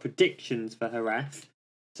our predictions for Jerez.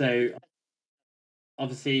 So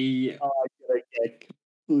obviously, I get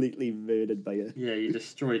completely murdered by it. Yeah, you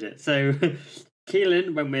destroyed it. So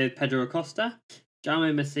Keelan went with Pedro Acosta,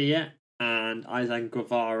 Jaume Masia, and Izan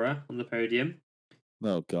Guevara on the podium.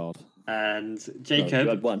 Oh God! And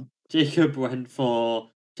Jacob went for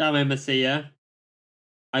Jaume Masia,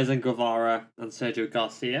 Izan Guevara, and Sergio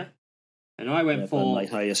Garcia. And I went for... My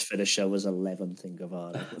highest finisher was 11th in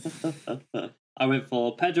Guevara. I went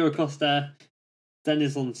for Pedro Acosta,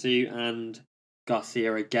 Denis Onsu, and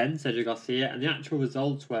Garcia again, Sergio Garcia. And the actual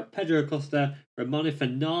results were Pedro Acosta, Romano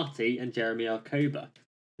Fenati, and Jeremy Alcoba.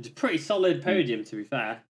 It's a pretty solid podium, to be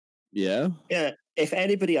fair. Yeah. Yeah. If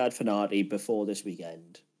anybody had Fenati before this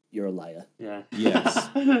weekend, you're a liar. Yeah. Yes.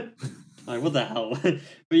 Like, what the hell? But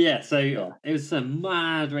it was some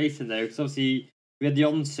mad racing though, because obviously we had the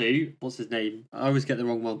Onsu. What's his name? I always get the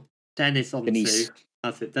wrong one. Denis Onsu.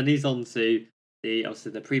 That's it. Denis Onsu,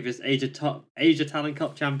 the previous Asia Talent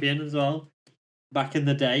Cup champion as well. Back in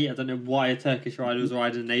the day, I don't know why a Turkish rider was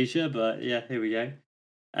riding in Asia, but here we go.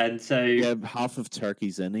 And so, Yeah, half of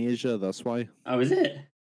Turkey's in Asia. That's why. oh, is it?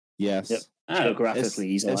 Yes. Yep. Oh, Geographically,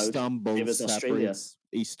 he's allowed. Istanbul It was Australia. separates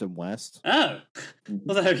east and west. oh.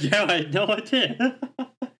 Well, there we go. I had no idea.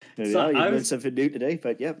 Yeah, you learned something new today,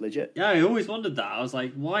 but yeah, legit. Yeah, I always wondered that. I was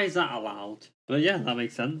like, why is that allowed? But yeah, that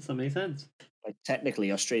makes sense. That makes sense. Like,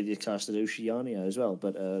 technically, Australia classed as Oceania as well,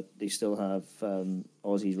 but they still have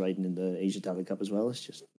Aussies riding in the Asia Talent Cup as well. It's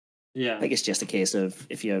just, Yeah. I think it's just a case of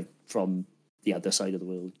if you're from the other side of the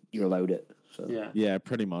world, you're allowed it. So Yeah,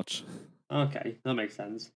 pretty much. Okay, that makes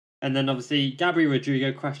sense. And then obviously, Gabby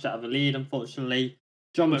Rodrigo crashed out of the lead, unfortunately.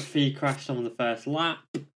 John McPhee crashed on the first lap.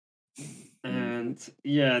 And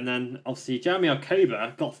yeah, and then obviously Jeremy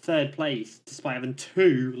Alcoba got third place despite having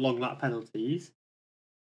 2 long lap penalties.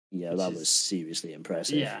 yeah, Which that is- was seriously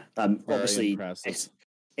impressive. Yeah. Very Obviously, impressive.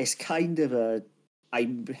 it's kind of a.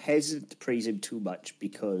 I'm hesitant to praise him too much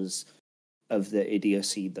because of the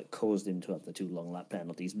idiocy that caused him to have the 2 long lap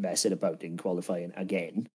penalties, messing about in qualifying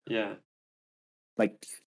again. Yeah. Like,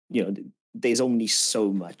 there's only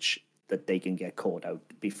so much that they can get caught out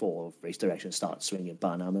before race direction starts swinging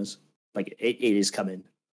bananas. Like, it is coming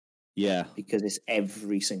Yeah. because it's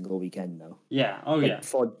every single weekend now. Yeah. Oh, Like, yeah.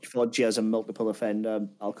 Foggia's a multiple offender.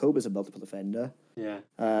 Alcoba's a multiple offender. Yeah.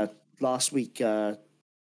 Last week, I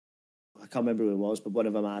can't remember who it was, but one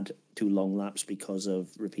of them had 2 long laps because of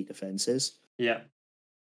repeat offences. Yeah.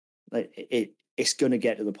 Like, it's going to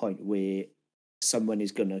get to the point where someone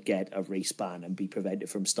is going to get a race ban and be prevented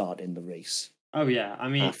from starting the race Oh, yeah. I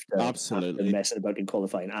mean, after absolutely. messing about in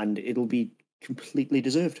qualifying, and it'll be completely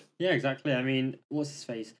deserved. yeah, exactly. I mean, what's his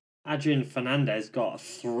face? Adrian Fernandez got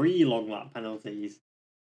 3 long lap penalties.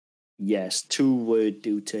 Yes, 2 were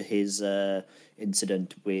due to his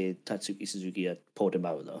incident with Tatsuki Suzuki at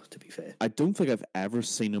Portimao, though, to be fair. I don't think I've ever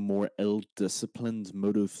seen a more ill-disciplined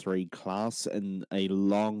Moto 3 class in a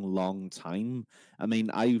long, long time. I mean,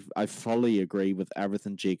 I fully agree with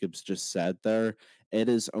everything Jacob's just said there. It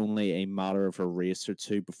is only a matter of a race or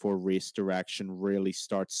two before race direction really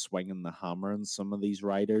starts swinging the hammer on some of these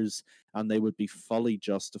riders, and they would be fully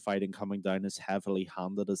justified in coming down as heavily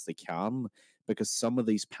handed as they can, because some of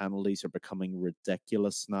these penalties are becoming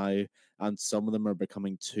ridiculous now, and some of them are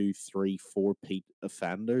becoming 2, 3, 4-peat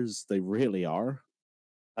offenders. They really are.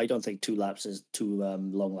 I don't think 2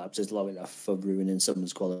 long laps is long enough for ruining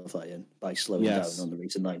someone's qualifying by slowing Yes. down on the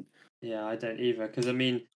racing line. Yeah, I don't either. Because, I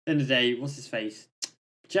mean, at the end of the day, what's his face?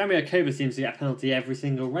 Jeremy Alcoba seems to get a penalty every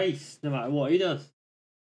single race, no matter what he does.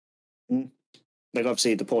 Like,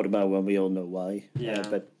 obviously, the Portimao one, we all know why. Yeah.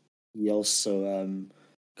 But he also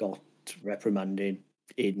got reprimanded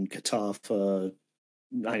in Qatar for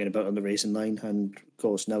hanging about on the racing line, and of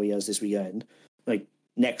course now he has this weekend. Like,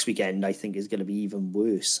 next weekend, I think is going to be even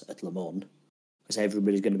worse at Le Mans because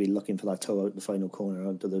everybody's going to be looking for that toe out the final corner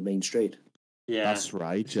onto the main straight. Yeah. That's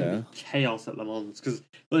right, It's gonna yeah. be chaos at Le Mans because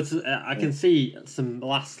I can see some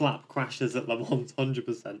last lap crashes at Le Mans,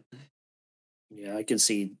 100%. Yeah, I can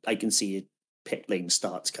see it. Pit lane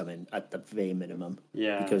starts coming at the very minimum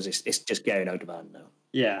Yeah. because it's just getting out of hand now.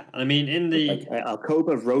 Yeah, I mean, in the Like,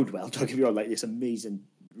 Alcoba rode well. Don't get me wrong. Like, it's amazing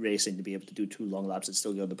racing to be able to do 2 long laps and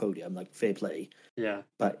still go on the podium. Like, fair play. yeah,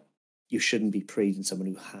 But you shouldn't be praising someone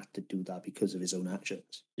who had to do that because of his own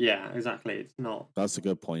actions. yeah, exactly. It's not That's a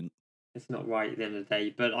good point. right at the end of the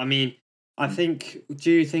day. But I mean, I think.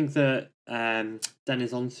 Do you think that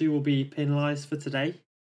Dennis Onsu will be penalised for today?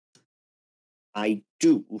 I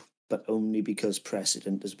do, but only because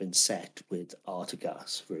precedent has been set with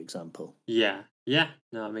Artigas, for example. Yeah,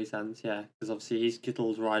 no, it makes sense. Yeah, because obviously he's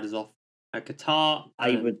Kittle's riders off at Qatar.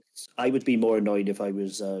 I would be more annoyed if I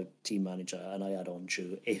was a team manager and I had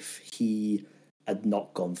Onchu. If he had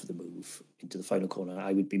not gone for the move into the final corner,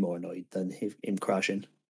 I would be more annoyed than him crashing,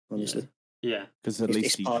 honestly. Yeah, Because at It's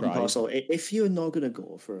least he part and tried. parcel. If you're not going to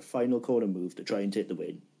go for a final corner move to try and take the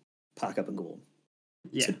win, pack up and go home.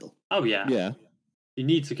 yeah. Simple. Oh yeah. Yeah. You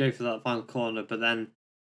need to go for that final corner, but then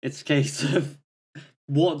it's a case of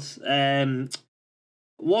what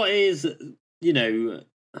is,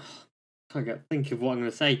 can't think of what I'm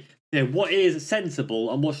going to say. What is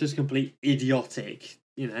sensible and what's just complete idiotic,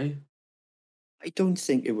 I don't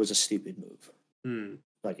think it was a stupid move.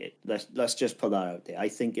 Like, let's just put that out there. I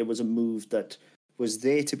think it was a move that was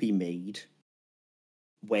there to be made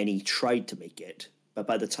when he tried to make it, but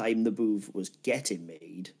by the time the move was getting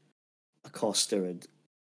made, Acosta had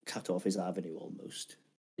cut off his avenue almost.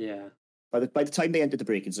 Yeah. By the time they entered the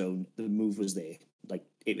braking zone, the move was there. Like,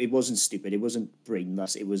 it wasn't stupid. It wasn't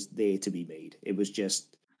brainless. It was there to be made. It was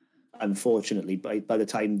just, unfortunately, by the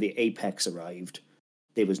time the apex arrived,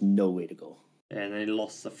 there was nowhere to go. Yeah, and then he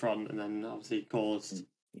lost the front, and then obviously caused.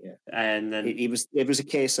 Yeah. And then It was a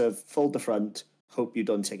case of fold the front, hope you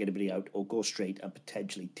don't take anybody out or go straight and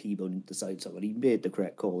potentially T-bone into the side someone. He made the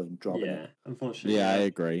correct call in dropping Yeah, it. unfortunately. Yeah, I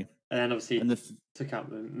agree. And then obviously And took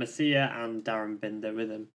out Messia and Darren Binder with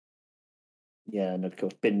him. Yeah, and of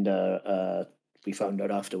course Binder, we found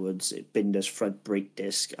out afterwards, Binder's front brake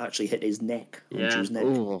disc actually hit his neck, onto his neck.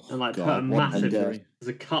 oh, And like put a God, what an massive, injury. there's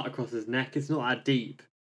a cut across his neck. It's not that deep,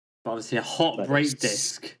 but obviously a hot But brake it's-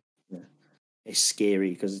 disc. It's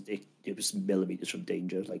scary because it was millimeters from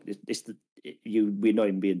danger. Like we're not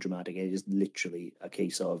even being dramatic. It is literally a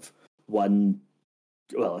case of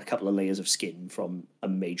a couple of layers of skin from a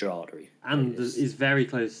major artery. And It is- is very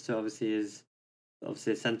close to his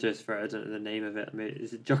centre of his throat. I don't know the name of it. I mean,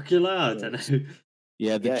 is it jocular? I don't know.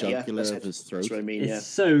 Yeah, the Yeah, jugular that's of it. his throat. That's what I mean. It's Yeah,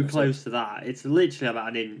 so That's it. close to that. It's literally about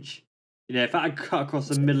an inch. You know, if that had cut across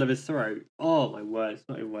the middle of his throat, oh my word, it's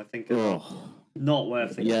not even worth thinking about. Oh. Not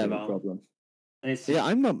worth thinking Yeah, no about. problem. And it's Yeah,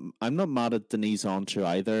 I'm not mad at Denise Oncho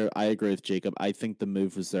either. I agree with Jacob. I think the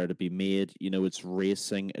move was there to be made. You know, it's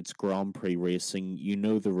racing, it's Grand Prix racing. You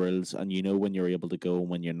know the rules, and you know when you're able to go and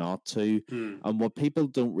when you're not to. And what people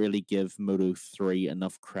don't really give Moto 3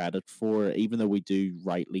 enough credit for, even though we do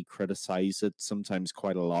rightly criticize it sometimes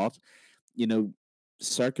quite a lot, you know,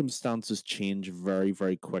 circumstances change very,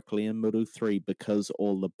 very quickly in Moto 3 because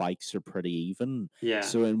all the bikes are pretty even. yeah.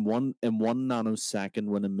 So in one nanosecond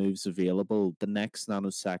when a move's available, the next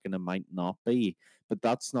nanosecond it might not be. But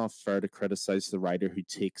that's not fair to criticize the rider who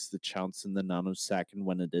takes the chance in the nanosecond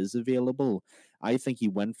when it is available. I think he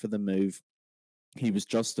went for the move. He was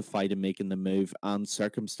justified in making the move, and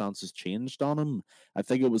circumstances changed on him. I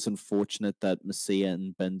think it was unfortunate that Messia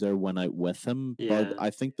and Binder went out with him, Yeah. but I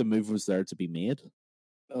think the move was there to be made.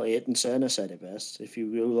 Well, Ayrton Senna said it best. If you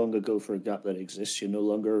no longer go for a gap that exists, you're no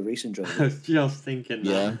longer a racing I driver. was just thinking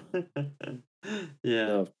that. Yeah.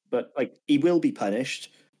 No, but like he will be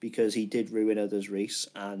punished because he did ruin others' race,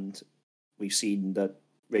 and we've seen that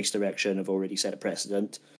Race Direction have already set a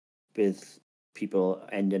precedent with people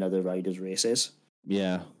ending other riders' races.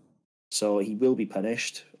 Yeah. So he will be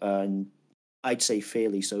punished, and I'd say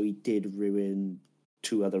fairly so. He did ruin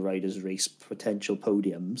two other riders' race potential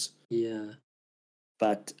podiums, Yeah.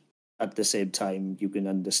 but at the same time, you can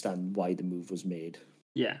understand why the move was made.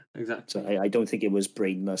 Yeah, exactly. So I don't think it was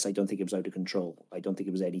brainless. I don't think it was out of control. I don't think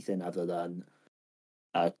it was anything other than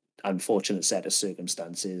an unfortunate set of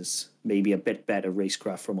circumstances. Maybe a bit better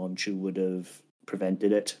racecraft from Onchu would have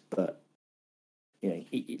prevented it, but you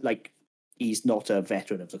know, he's not a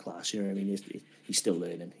veteran of the class. You know what I mean? He's still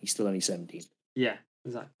learning. He's still only 17. Yeah,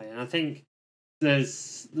 exactly. And I think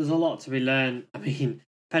there's a lot to be learned. I mean,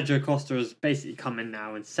 Pedro Costa has basically come in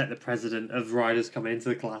now and set the precedent of riders coming into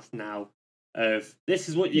the class now of this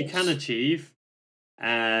is what you can Yes. achieve.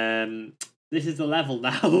 This is the level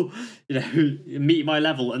now. You know, meet my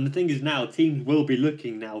level. And the thing is now, teams will be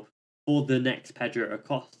looking now for the next Pedro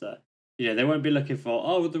Acosta. You know, they won't be looking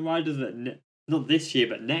for the riders that not this year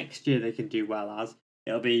but next year they can do well as.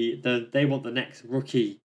 It'll be they want the next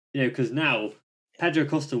rookie. You know, because now Pedro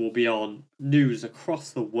Acosta will be on news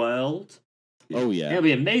across the world. Oh yeah. It'll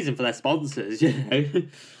be amazing for their sponsors. You know.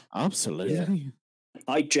 Absolutely.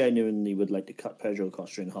 I genuinely would like to cut Pedro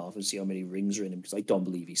Costa in half and see how many rings are in him because I don't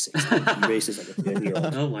believe he's 16. He races like a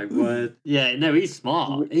 30-year-old. Oh my word! Yeah, no, he's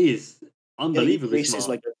smart. He's He unbelievably races smart.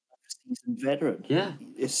 like a seasoned veteran. Yeah.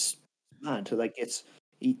 It's mad. Like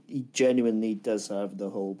he genuinely does have the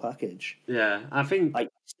whole package. Yeah, I think. I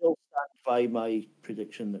still stand by my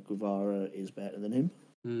prediction that Guevara is better than him,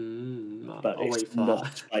 but I'll wait it's for not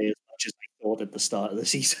that. by as much as I thought at the start of the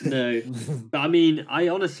season. No, but I mean, I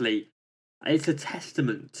honestly, it's a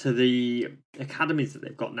testament to the academies that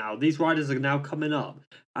they've got now. These riders are now coming up,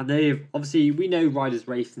 and they've obviously we know riders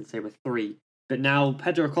raced since they were 3, but now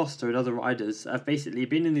Pedro Acosta and other riders have basically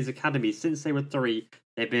been in these academies since they were 3.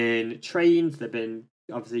 They've been trained. They've been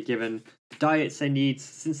obviously given diets they need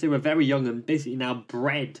since they were very young, and basically now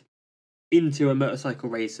bred into a motorcycle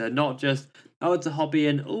racer. Not just it's a hobby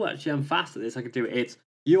and actually I'm fast at this. I can do it. It's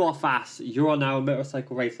you are fast. You are now a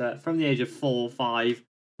motorcycle racer from the age of 4 or 5.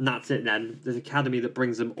 And that's it then. There's an academy that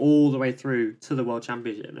brings them all the way through to the World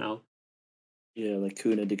Championship now. Yeah, like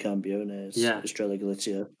Cunha de Campeones, Yeah. Estrella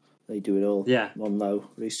Galicia, they do it all. Yeah. One low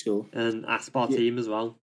race school. And Aspar Yeah. team as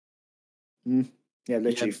well. Yeah,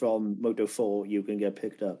 literally from Moto 4, you can get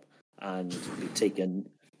picked up and be taken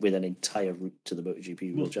with an entire route to the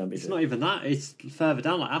MotoGP World Championship. It's not even that. It's further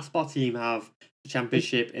down. Like Aspar team have the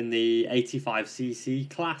championship in the 85cc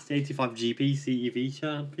class, the 85GP CEV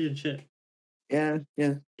championship. Yeah.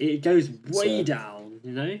 It goes way So- down,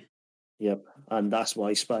 you know? Yep. And that's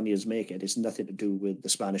why Spaniards make it. It's nothing to do with the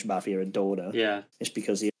Spanish Mafia and Dorna. Yeah. It's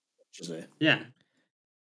because the is there. Yeah.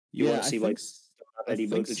 You Yeah, want to I see why think have I any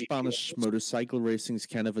think MotoGP Spanish riders. motorcycle racing's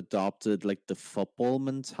kind of adopted like the football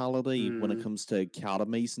mentality when it Mm. comes to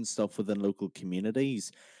academies and stuff within local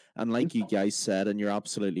communities. And like Mm-hmm. you guys said, and you're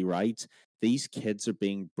absolutely right, these kids are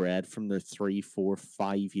being bred from their 3, 4,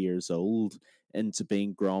 5 years old into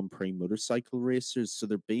being Grand Prix motorcycle racers. So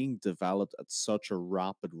they're being developed at such a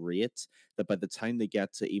rapid rate that by the time they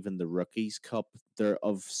get to even the Rookies Cup, they're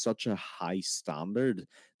of such a high standard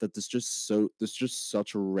that there's just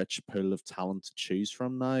such a rich pool of talent to choose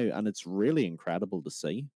from now, and it's really incredible to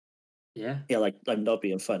see. Yeah. Yeah, like I'm not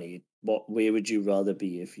being funny. Where would you rather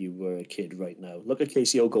be if you were a kid right now? Look at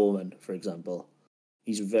Casey O'Gorman, for example.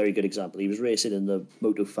 He's a very good example. He was racing in the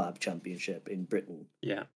Moto Fab Championship in Britain.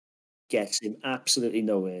 Yeah. Gets him absolutely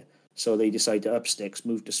nowhere. So they decide to up sticks,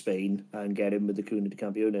 move to Spain, and get him with the Cuna de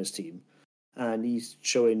Campeones team. And he's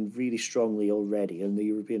showing really strongly already in the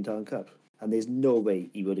European Talent Cup. And there's no way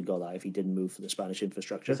he would have got that if he didn't move for the Spanish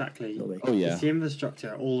infrastructure. Exactly. No way. Oh yeah, It's the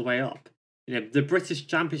infrastructure all the way up. You know, the British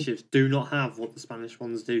championships do not have what the Spanish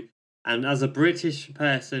ones do. And as a British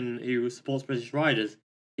person who supports British riders,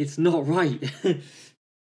 it's not right.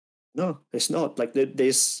 No, it's not. Like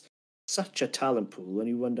there's such a talent pool, and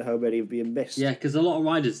you wonder how many are being missed. Yeah, because a lot of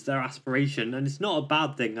riders, their aspiration, and it's not a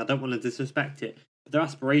bad thing, I don't want to disrespect it, but their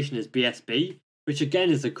aspiration is BSB, which again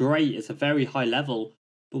is it's a very high level.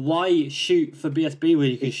 But why shoot for BSB when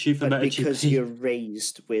you can shoot for But MotoGP? because you're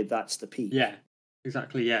raised where that's the peak. Yeah,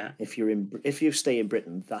 exactly. Yeah. If you stay in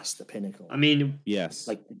Britain, that's the pinnacle. I mean, yes.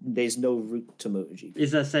 like there's no route to MotoGP.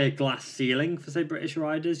 is there, say, a glass ceiling for, say, British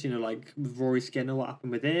riders? You know, like with Rory Skinner, what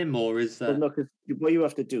happened with him, or is there? But no, 'cause what you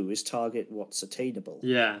have to do is target what's attainable.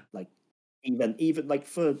 Yeah. Like even like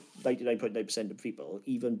for 99.9% of people,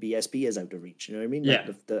 even BSB is out of reach. You know what I mean? Like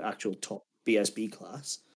Yeah. the actual top BSB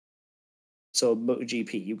class. So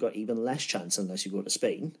MotoGP, you've got even less chance unless you go to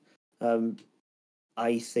Spain.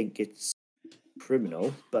 I think it's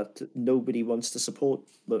criminal, but nobody wants to support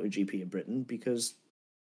MotoGP in Britain because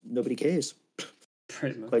nobody cares.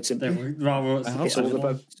 Pretty much. Quite simply. Rather, I It's all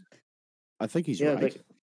about I think he's yeah,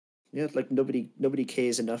 right. like nobody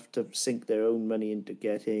cares enough to sink their own money into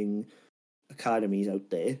getting academies out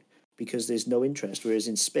there because there's no interest. Whereas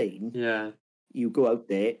in Spain, yeah. you go out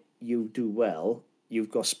there, you do well, you've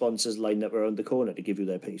got sponsors lined up around the corner to give you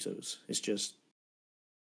their pesos. It's just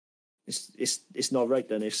it's not right,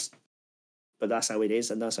 and but that's how it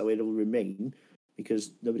is, and that's how it will remain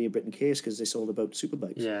because nobody in Britain cares because it's all about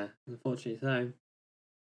superbikes. Yeah, unfortunately so.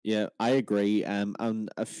 Yeah, I agree. And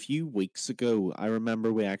a few weeks ago, I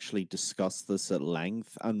remember we actually discussed this at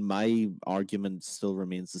length, and my argument still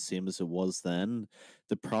remains the same as it was then.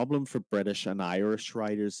 The problem for British and Irish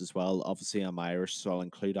riders as well, obviously I'm Irish, so I'll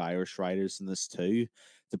include Irish riders in this too.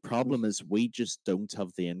 The problem is we just don't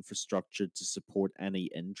have the infrastructure to support any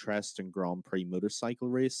interest in Grand Prix motorcycle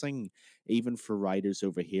racing. Even for riders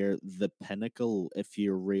over here, the pinnacle, if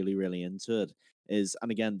you're really, really into it, is,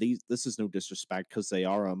 and again, this is no disrespect because they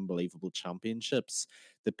are unbelievable championships.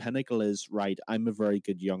 The pinnacle is, right, I'm a very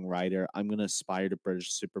good young rider, I'm going to aspire to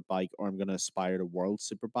British Superbike, or I'm going to aspire to World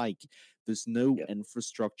Superbike. There's no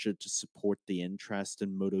infrastructure to support the interest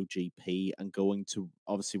in MotoGP and going to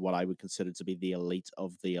obviously what I would consider to be the elite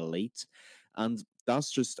of the elite. And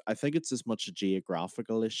that's just, I think it's as much a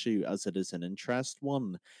geographical issue as it is an interest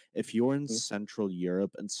one. If you're in Central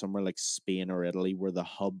Europe and somewhere like Spain or Italy, where the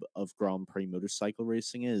hub of Grand Prix motorcycle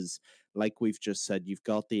racing is, like we've just said, you've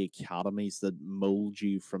got the academies that mold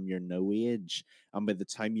you from your no age. And by the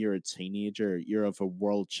time you're a teenager, you're of a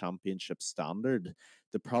world championship standard.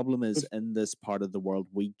 The problem is in this part of the world,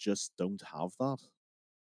 we just don't have that.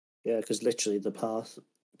 Yeah, because literally the path,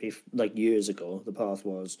 like years ago, the path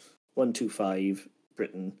was 125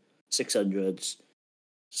 Britain, 600s,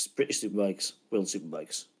 British Superbikes, World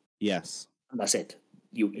Superbikes. Yes. And that's it.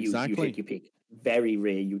 You hit your peak. Very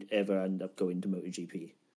rare you'd ever end up going to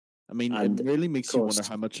MotoGP. I mean, And it really makes you wonder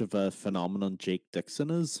how much of a phenomenon Jake Dixon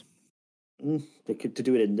is. To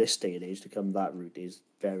do it in this day and age, to come that route is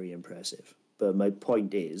very impressive. But my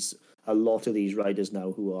point is, a lot of these riders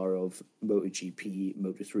now who are of MotoGP,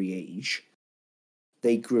 Moto3 age,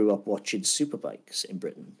 they grew up watching superbikes in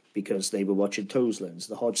Britain because they were watching Toslands,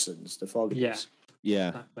 the Hodgsons, the Fogartys. Yeah.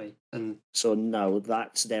 Exactly. And so now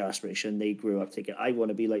that's their aspiration. They grew up thinking, I want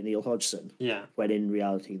to be like Neil Hodgson. Yeah. When in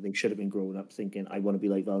reality, they should have been growing up thinking, I want to be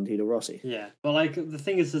like Valentino Rossi. Yeah. But like the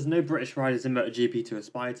thing is, there's no British riders in MotoGP to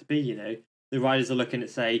aspire to be, you know. The riders are looking at,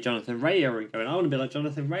 say, Jonathan Raya and going, I want to be like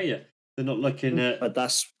Jonathan Raya. They're not looking at... But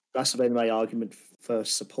that's been my argument for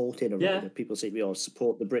supporting a rider. People say to me,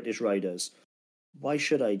 support the British riders. why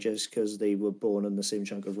should I just because they were born on the same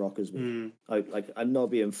chunk of rock as me? Mm. I'm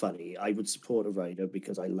not being funny. I would support a rider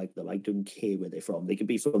because I like them. I don't care where they're from. They could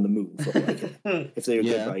be from the moon for all I care. If they're a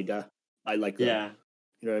good rider, I like them. Yeah.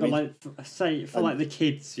 You know what But I mean? like, say for like the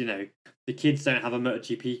kids, the kids don't have a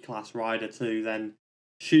MotoGP class rider to then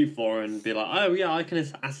shoot for and be like, oh yeah, I can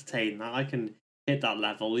ascertain that, I can hit that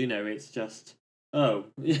level. It's just, oh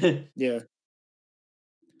Yeah.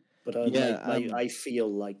 But I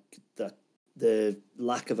feel like that the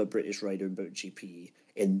lack of a British rider in MotoGP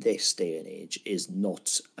in this day and age is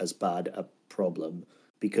not as bad a problem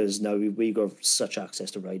because now we got such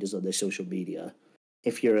access to riders on their social media.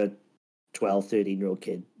 If you're a 12, 13-year-old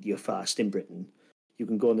kid, you're fast in Britain, you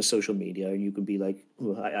can go on the social media and you can be like,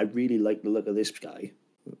 oh, I really like the look of this guy,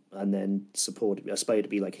 and then aspire to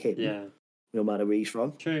be like him, yeah, no matter where he's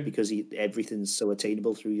from. true. Because everything's so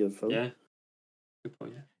attainable through your phone. Yeah, good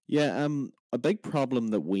point. Yeah, a big problem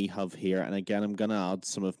that we have here, and again, I'm going to add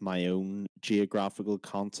some of my own geographical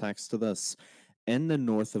context to this. In the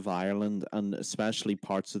north of Ireland, and especially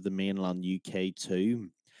parts of the mainland UK too,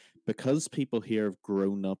 because people here have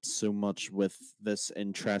grown up so much with this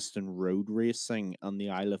interest in road racing and the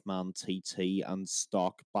Isle of Man TT and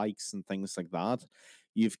stock bikes and things like that,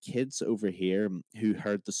 you have kids over here who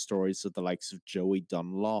heard the stories of the likes of Joey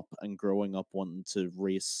Dunlop and growing up wanting to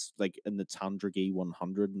race like in the Tandragee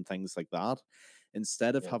 100 and things like that.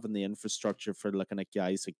 Instead of having the infrastructure for looking at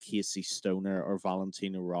guys like Casey Stoner or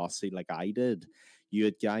Valentino Rossi, like I did, you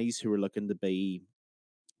had guys who were looking to be,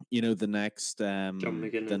 the next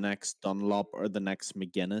Dunlop or the next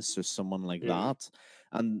McGuinness or someone like that.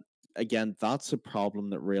 And again, that's a problem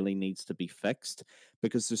that really needs to be fixed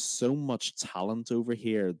because there's so much talent over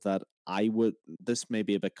here that this may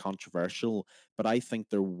be a bit controversial, but I think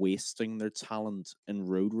they're wasting their talent in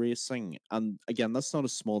road racing. And again, that's not a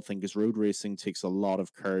small thing because road racing takes a lot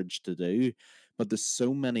of courage to do. But there's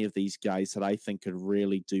so many of these guys that I think could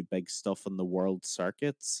really do big stuff in the world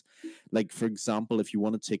circuits. Like, for example, if you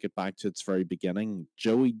want to take it back to its very beginning,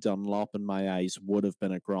 Joey Dunlop, in my eyes, would have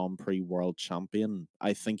been a Grand Prix world champion.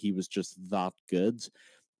 I think he was just that good.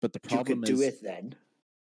 But the problem is... You could do it then.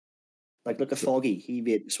 Like, look at Foggy. He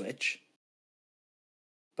made the switch.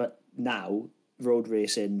 But now, road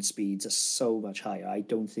racing speeds are so much higher. I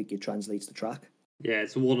don't think it translates to track. Yeah,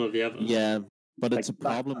 it's one or the other. Yeah, but it's a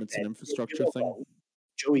problem. It's an infrastructure thing.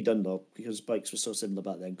 Joey Dunlop, because bikes were so similar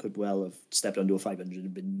back then, could well have stepped onto a 500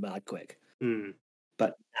 and been mad quick.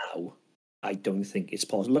 But now, I don't think it's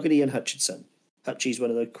possible. Look at Ian Hutchinson. Hutchie's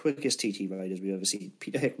one of the quickest TT riders we've ever seen.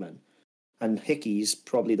 Peter Hickman. And Hickey's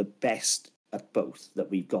probably the best at both that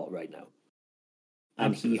we've got right now.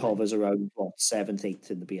 And he hovers around, 7th, 8th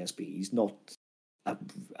in the BSB. He's not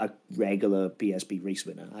a regular BSB race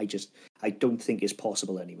winner. I don't think it's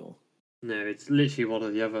possible anymore. No, it's literally one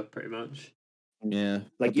or the other, pretty much. Yeah,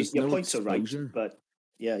 like your points are right, but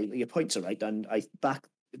yeah, your points are right. And back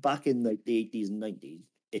in the 80s and 90s,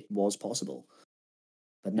 it was possible.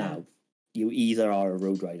 But now, you either are a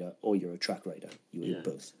road rider or you're a track rider. You are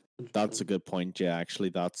both. That's a good point. Yeah, actually,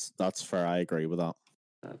 that's fair. I agree with that.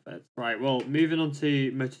 Perfect. Right. Well, moving on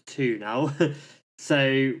to Moto2 now.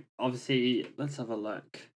 So obviously, let's have a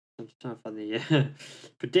look. I'm just trying to find the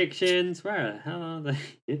predictions. Where the hell are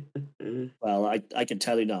they? Well, I can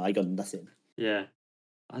tell you now, I got nothing. Yeah,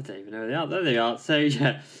 I don't even know where they are. There they are. So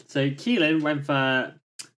so Keelan went for.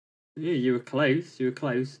 Yeah, you were close.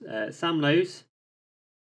 Sam Lowes.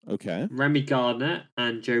 Okay. Remy Gardner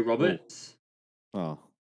and Joe Roberts. Oh.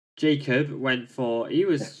 Jacob went for. He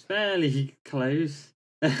was fairly close.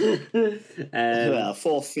 Well,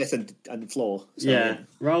 4th, 5th, and floor. So, yeah,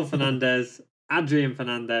 Raul Fernandez, Adrian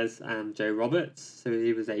Fernandez, and Joe Roberts. So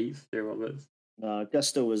he was 8th. Joe Roberts.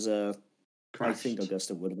 Augusto was I think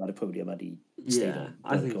Augusto would have had a podium had he stayed on.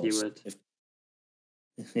 I think he would.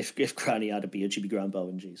 If Granny had a beard, she'd be Grand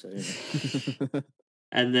Bowen G. So,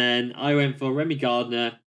 And then I went for Remy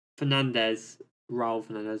Gardner, Fernandez, Raul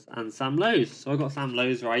Fernandez, and Sam Lowes. So I got Sam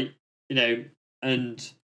Lowes right,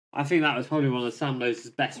 and I think that was probably one of Sam Lowes'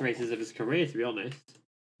 best races of his career, to be honest.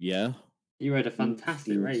 Yeah. He rode a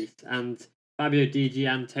fantastic race, and Fabio Di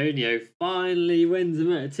Giannantonio finally wins a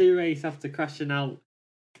Moto2 race after crashing out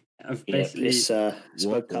of basically... it's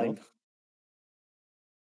spoke time.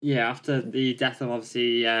 Yeah, after the death of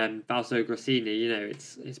obviously Balso Grossini,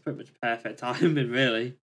 it's pretty much perfect timing,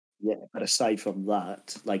 really. Yeah, but aside from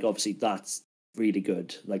that, obviously that's really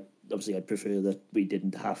good. Obviously I'd prefer that we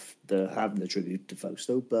didn't have the tribute to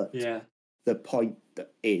Fausto, but the point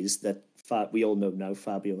is that we all know now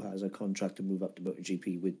Fabio has a contract to move up to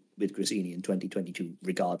MotoGP with Grossini in 2022,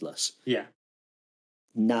 regardless. Yeah.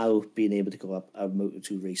 now being able to go up a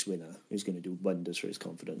Moto2 race winner is going to do wonders for his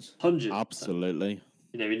confidence. 100%. Absolutely.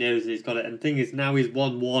 You know, he knows he's got it. And the thing is, now he's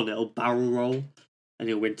won 1, it'll barrel roll. And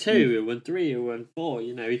he'll win 2, he'll win 3, he'll win 4.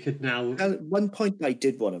 You know, he could now... One point I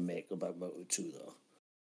did want to make about Moto2, though.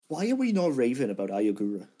 Why are we not raving about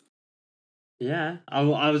Ayogura? Yeah, I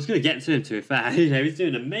was going to get to him, to be fair. You know, he's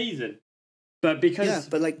doing amazing. But because... Yeah,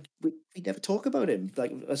 but like, we never talk about him,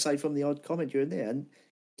 like, aside from the odd comment here and there, and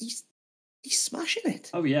he's smashing it.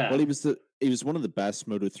 Oh, yeah. Well, he was one of the best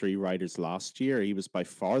Moto3 riders last year. He was by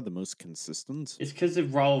far the most consistent. It's because of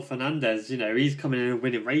Raul Fernandez, you know, he's coming in and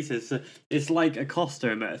winning races. So it's like Acosta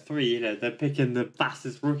in Moto3, you know, they're picking the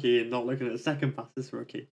fastest rookie and not looking at the second fastest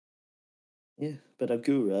rookie. Yeah, but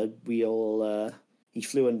Agura, he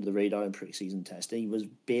flew under the radar in pre-season testing. He was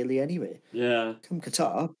barely anywhere. Yeah. Come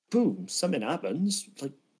Qatar, boom, something happens.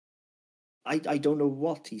 Like, I don't know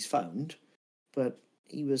what he's found, but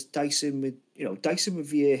he was dicing with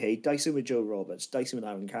Vieja, dicing with Joe Roberts, dicing with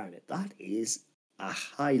Aaron Canet. That is a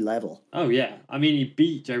high level. Oh, yeah. I mean, he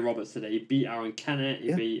beat Joe Roberts today. He beat Aaron Canet.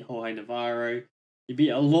 He beat Jorge Navarro. He beat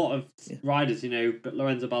a lot of riders, you know, but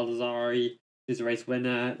Lorenzo Baldassari is a race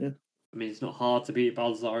winner. Yeah. I mean, it's not hard to beat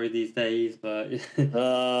Baldassari these days, but...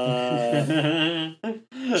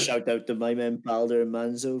 Shout out to my man Balder and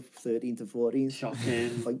Manzo, 13 to 14.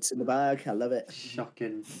 Shocking. Points in the bag. I love it.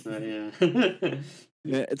 Shocking. But yeah.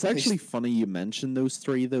 Yeah, it's actually funny you mentioned those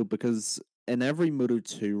three, though, because in every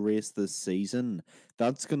Moto2 race this season,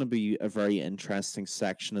 that's going to be a very interesting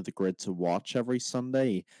section of the grid to watch every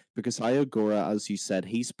Sunday, because Ayogura, as you said,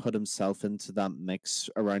 he's put himself into that mix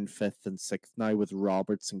around 5th and 6th now with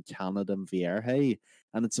Roberts and Canada and Vierge,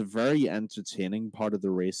 and it's a very entertaining part of the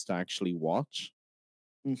race to actually watch.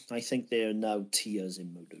 I think there are now tiers in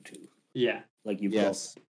Moto2. Yeah. Like you've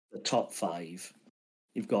got the top 5,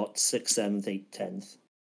 you've got 6th, 7th, 8th, 10th,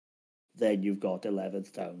 then you've got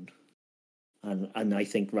 11th down. And I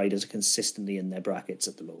think riders are consistently in their brackets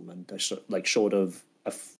at the moment. Like short of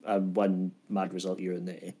a one mad result here and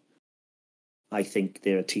there, I think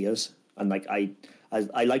there are tiers. And like I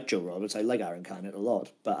like Joe Roberts, I like Aaron Canet a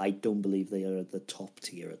lot, but I don't believe they are at the top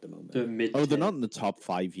tier at the moment. They're not in the top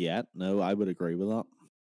 5 yet. No, I would agree with that.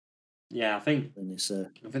 Yeah, I think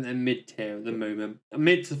they're mid tier at the moment,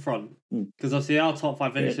 mid to front, because obviously our top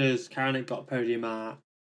 5 finishers, Canet got a podium at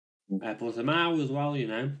Portimao as well, you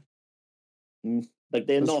know. Like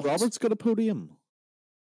they're not. Roberts got a podium.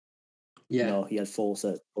 Yeah. No, he had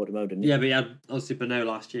 4th at Portimao, didn't he? Yeah, but he had obviously Bernal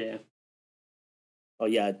last year. Oh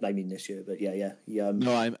yeah, I mean this year, but yeah.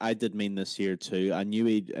 No, I did mean this year too. I knew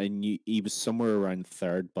he was somewhere around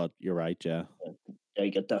 3rd, but you're right, yeah. Yeah,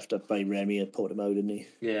 he got duffed up by Remy at Portimao, didn't he?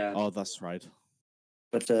 Yeah. Oh, that's right.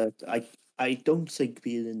 But I don't think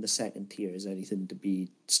being in the 2nd tier is anything to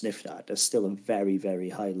be sniffed at. It's still a very, very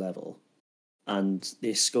high level. And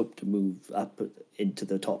there's scope to move up into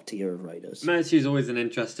the top tier of riders. Moto2 is always an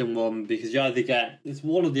interesting one because you either get, it's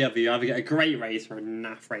one or the other, you either get a great race or a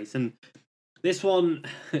naff race. And this one,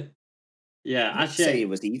 yeah, I'd say it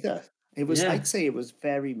was either. It was. Yeah. I'd say it was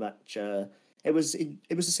very much. It was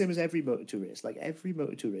the same as every Moto2 race. Like every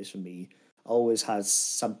Moto2 race for me always has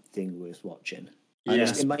something worth watching. Yeah.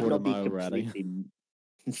 It might not be completely.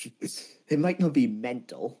 It might not be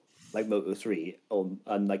mental like Moto3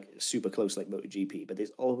 and like super close like MotoGP, but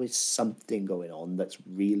there's always something going on that's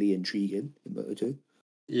really intriguing in Moto2.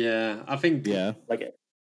 Yeah, I think. Yeah. Like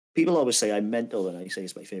people always say I'm mental when I say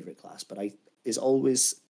it's my favorite class, but there's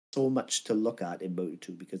always so much to look at in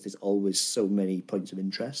Moto2 because there's always so many points of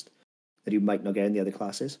interest that you might not get in the other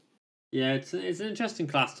classes. Yeah, it's an interesting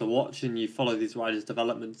class to watch, and you follow these riders'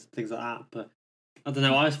 developments and things like that. But I don't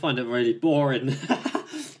know, I just find it really boring.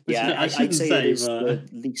 Yeah, I'd say it is the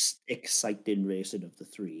least exciting racing of the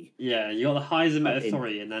 3. Yeah, you got the highs of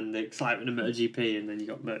Moto3, and then the excitement of MotoGP, and then you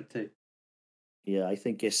got Moto2. Yeah, I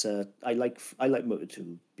think it's I like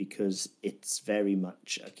Moto2 because it's very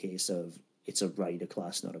much a case of it's a rider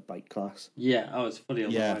class, not a bike class. Yeah, it's fully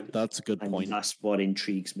on the ride. That's a good point. And that's what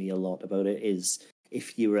intrigues me a lot about it is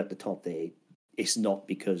if you were at the top there, it's not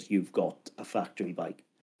because you've got a factory bike.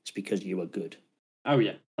 It's because you are good. Oh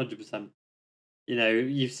yeah, 100%. You know,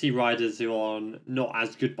 you see riders who are on not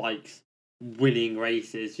as good bikes winning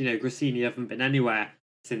races. You know, Grassini haven't been anywhere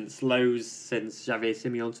since Lowe's, since Xavier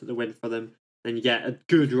Simeon took the win for them. Then you get a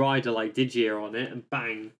good rider like Digier on it, and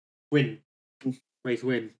bang, win, race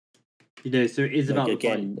win. You know, so it is about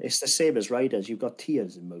again. It's the same as riders. You've got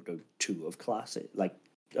tiers in Moto2 of classes, like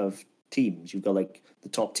of teams. You've got like the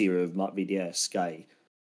top tier of Marc VDS, Sky,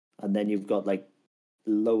 and then you've got like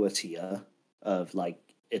lower tier of like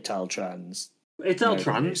Italtrans.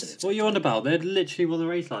 Italtrans? What are you on about? They literally won the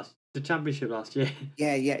race last the championship last year.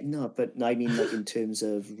 Yeah, no, but I mean, like in terms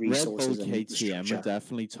of Red Bull resources and KTM are infrastructure.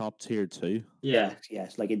 definitely top tier too. Yeah,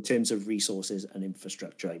 Like in terms of resources and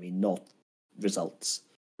infrastructure, I mean, not results.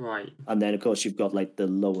 right. And then, of course, you've got like the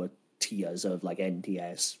lower tiers of like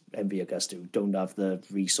NTS, MV Augusta, who don't have the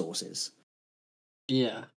resources.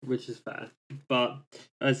 Yeah, which is fair. But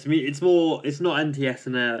to me, it's not NTS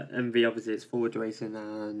and MV. Obviously, it's Forward Racing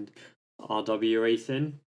and RW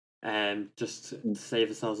Racing. Just to save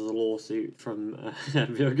ourselves a lawsuit from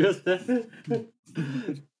MV Augusta.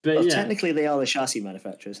 But Well, yeah, technically, they are the chassis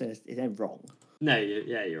manufacturers. It ain't wrong. no,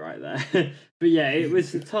 you're right there. But yeah, it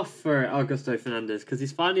was tough for Augusto Fernandez because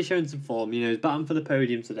he's finally shown some form. You know, he's batting for the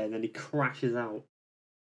podium today, and then he crashes out.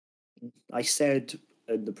 I said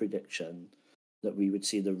in the prediction that we would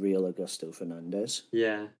see the real Augusto Fernandez.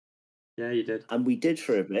 Yeah, you did. And we did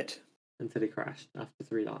for a bit. Until he crashed after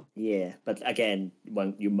 3 laps. Yeah, but again,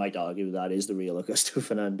 you might argue that is the real Augusto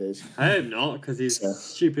Fernandez. I hope not, because he's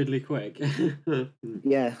stupidly quick.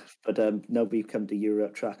 Yeah, but now we've come to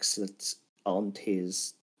Europe tracks that aren't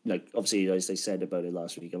his. Like, obviously, as I said about it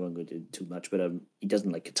last week, I won't go into too much, but he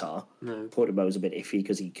doesn't like Qatar. No. Portimao was a bit iffy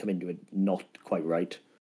because he come into it not quite right.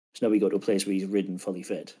 So now we go to a place where he's ridden fully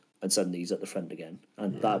fit, and suddenly he's at the front again,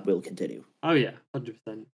 and that will continue. Oh yeah, 100%.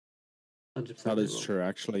 100%. That is true,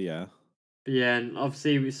 actually. Yeah. But yeah, and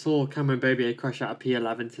obviously we saw Cameron Bobier crash out of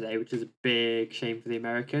P11 today, which is a big shame for the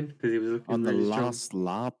American because he was looking on the really last strong.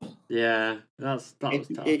 lap. Yeah, that was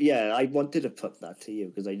tough. Yeah, I wanted to put that to you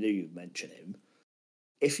because I knew you'd mention him.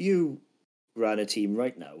 If you ran a team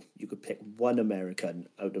right now, you could pick one American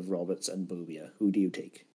out of Roberts and Bobier. Who do you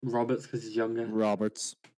take? Roberts because he's younger.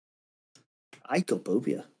 Roberts. I'd go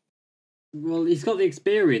Bobier. Well, he's got the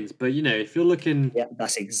experience, but you know, if you're looking, yeah,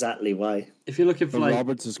 that's exactly why. If you're looking for like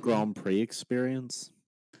Roberts' Grand Prix experience,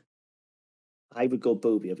 I would go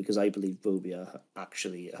Bobier because I believe Bobier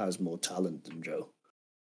actually has more talent than Joe.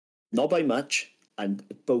 Not by much, and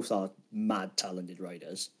both are mad talented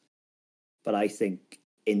riders. But I think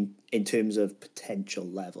in terms of potential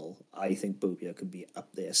level, I think Bobier could be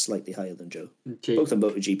up there slightly higher than Joe. Both at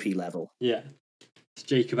MotoGP level. Yeah. It's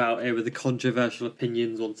Jacob out here with the controversial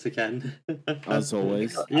opinions once again. As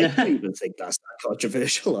always. I don't even think that's that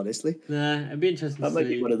controversial, honestly. Nah, it'd be interesting that might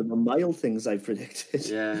be one of the more mild things I've predicted.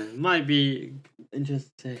 Yeah, might be interesting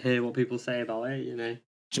to hear what people say about it, you know.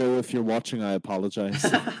 Joe, if you're watching, I apologise.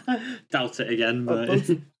 Doubt it again, but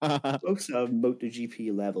both are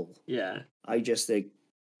MotoGP level. Yeah. I just think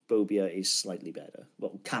Bobier is slightly better.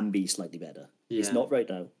 Well, can be slightly better. Yeah. He's not right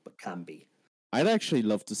now, but can be. I'd actually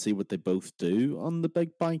love to see what they both do on the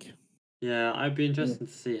big bike. Yeah, I'd be interested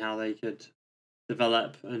to see how they could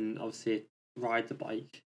develop and obviously ride the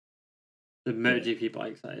bike. The MotoGP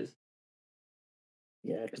bikes, that is.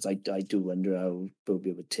 Yeah, because I do wonder how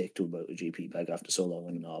Bobier would take to a MotoGP bike after so long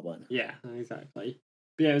on an R1. Yeah, exactly.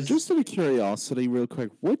 But yeah, just out of curiosity, real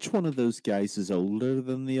quick, which one of those guys is older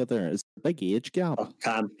than the other? Is there a big age gap? Oh,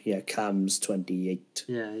 Cam. Yeah, Cam's 28.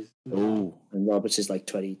 Yeah. And Roberts is like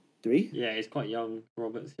 23. Yeah, he's quite young,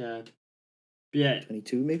 Roberts, yeah. But yeah.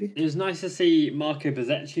 22 maybe? It was nice to see Marco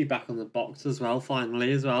Bezecchi back on the box as well,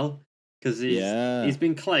 finally, as well. Because he's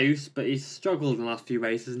been close, but he's struggled in the last few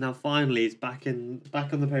races. Now finally he's back on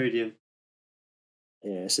the podium.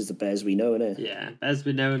 Yeah, this is the Bez we know, isn't it? Yeah, Bez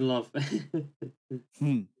we know and love.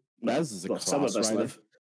 Bez is a class some of us rider. love.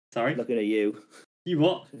 Sorry? Looking at you. You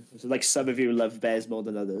what? So like some of you love Bez more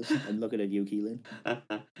than others. I'm looking at you, Keelan.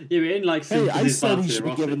 Yeah, but in like hey, I said he should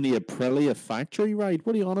be given the Aprilia factory ride.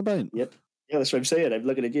 What are you on about? Yep. Yeah, that's what I'm saying. I'm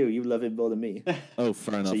looking at you. You love him more than me. Oh,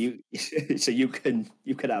 fair enough. So you can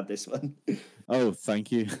have this one. Oh,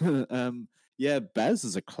 thank you. Yeah, Bez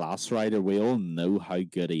is a class rider. We all know how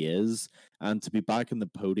good he is, and to be back in the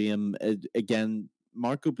podium again,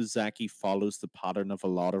 Marco Bezzecchi follows the pattern of a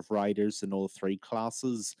lot of riders in all three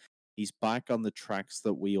classes. He's back on the tracks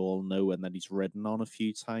that we all know and that he's ridden on a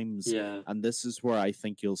few times. Yeah. And this is where I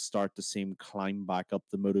think you'll start to see him climb back up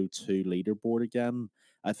the Moto2 leaderboard again.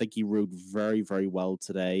 I think he rode very, very well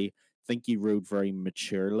today. I think he rode very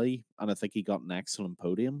maturely, and I think he got an excellent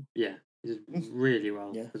podium. Yeah, he did really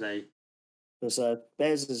well today. Because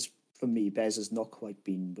Bez has not quite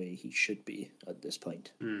been where he should be at this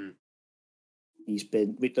point. He's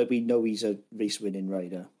been, we know he's a race-winning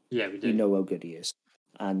rider. Yeah, we do. We know how good he is.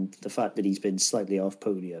 And the fact that he's been slightly off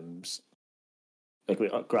podiums,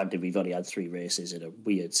 like, granted, we've only had 3 races in a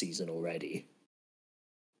weird season already,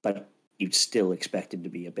 but you'd still expect him to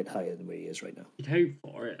be a bit higher than where he is right now. You'd hope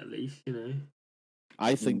for it, at least, you know.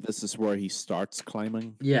 I think this is where he starts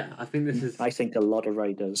climbing. Yeah, I think this is... I think a lot of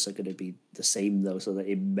riders are going to be the same, though, so that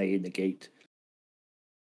it may negate.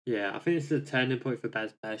 Yeah, I think this is a turning point for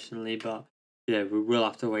Bez personally, but yeah, we will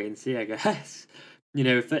have to wait and see, I guess. You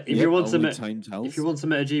know, if Yep, he wants only a time tells. if he wants a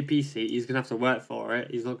MotoGP seat, he's gonna have to work for it.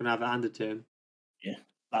 He's not gonna have it handed to him. Yeah,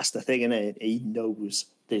 that's the thing, innit? He knows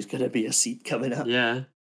there's going to be a seat coming up. Yeah,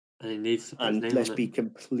 and he needs to put his And name let's on be it.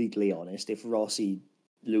 completely honest, if Rossi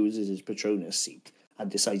loses his Petronas seat and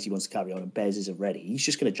decides he wants to carry on and Bez isn't ready, he's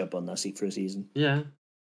just going to jump on that seat for a season. Yeah.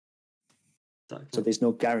 So Exactly. there's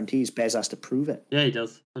no guarantees. Bez has to prove it. Yeah, he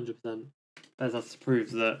does. 100%. Bez has to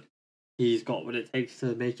prove that he's got what it takes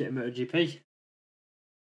to make it in MotoGP.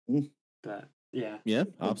 Mm. But yeah, Yeah,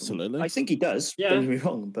 absolutely. I think he does. Yeah. Don't get me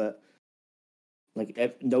wrong, but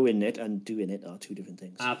like knowing it and doing it are two different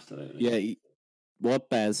things. absolutely. Yeah, what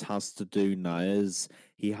Bez has to do now is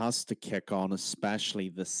he has to kick on, especially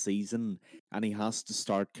this season, and he has to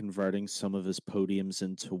start converting some of his podiums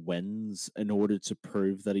into wins in order to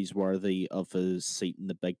prove that he's worthy of his seat in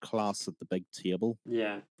the big class at the big table.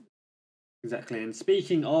 Yeah, exactly. And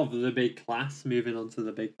speaking of the big class, moving on to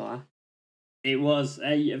the big class, it was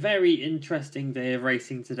a very interesting day of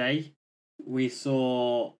racing today. We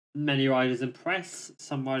saw many riders impress,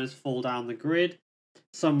 some riders fall down the grid,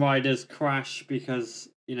 some riders crash because,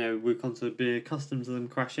 you know, we've come to be accustomed to them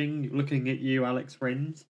crashing. Looking at you, Alex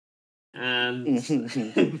Rins. And,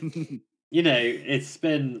 you know, it's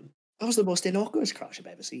been... That was the most innocuous crash I've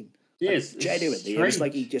ever seen. Yes, Like, genuinely, it was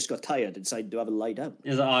like he just got tired and decided to have a lie down.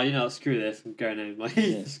 He's like, oh, you know, screw this, I'm going home. Like,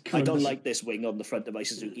 Yeah. just I going don't to- like this wing on the front of my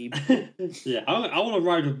Suzuki. yeah, I want to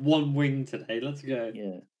ride with one wing today. Let's go.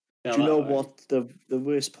 Yeah. Go Do you that know way. what the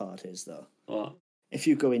worst part is, though? What? If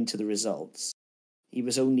you go into the results, he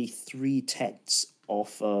was only 3/10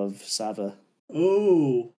 off of Sava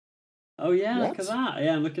Oh. Oh, yeah, look at What? that.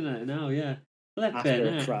 Yeah, I'm looking at it now, yeah. after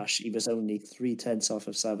Flipping a it. crash. He was only 3/10 off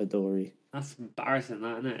of Savadori. That's embarrassing,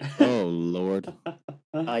 that, isn't it? Oh Lord!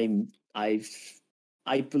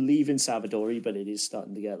 I believe in Savadori, but it is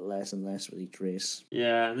starting to get less and less with each race.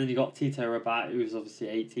 Yeah, and then you got Tito Rabat, who was obviously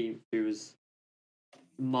 18th, who was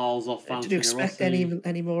miles off Did Valentino you expect Rossi.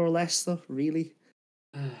 any more or less, though? Really?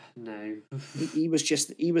 No. He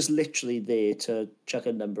was literally there to chuck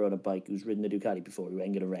a number on a bike who's ridden a Ducati before he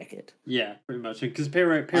ain't gonna wreck it. Yeah, pretty much. Because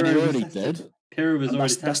Pirro And he was already tested. did. Pirro was And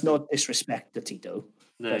already that's tested. not disrespect to Tito,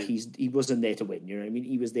 No. but he wasn't there to win. You know what I mean?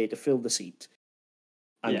 He was there to fill the seat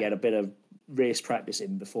and Yeah. get a bit of race practice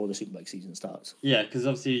in before the Superbike season starts. Yeah, because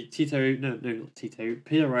obviously not Tito,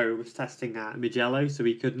 Pirro was testing at Mugello, so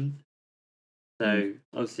he couldn't. So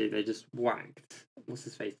obviously they just whacked what's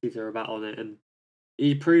his face Tito Rabat on it, and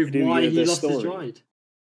he proved Did you why hear he the lost his story? ride.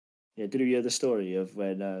 Yeah, did you hear the story of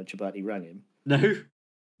when Ciabatti rang him? No.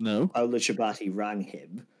 No. Paolo Ciabatti rang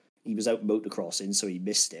him. He was out motocrossing, so he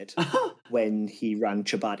missed it. When he rang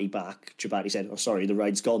Ciabatti back, Ciabatti said, "Oh, sorry, the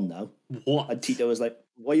ride's gone now." What? And Tito was like,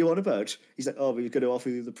 "What are you on about?" He's like, "Oh, we were going to offer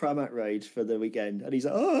you the Pramac ride for the weekend." And he's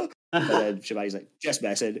like, "Oh." And then Ciabatti's like, "Just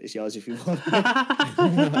messing. It's yours if you want."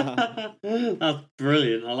 That's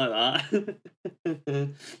brilliant. I like that.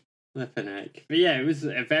 Flipping heck. But yeah, it was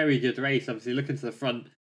a very good race. Obviously, looking to the front,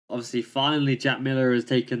 obviously, finally Jack Miller has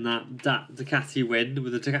taken that Ducati win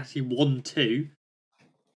with a Ducati 1-2.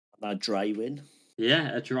 That dry win.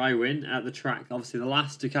 Yeah, a dry win at the track. Obviously, the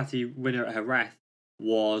last Ducati winner at Jerez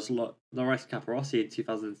was Lorenzo Capirossi in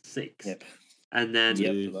 2006. Yep. And then,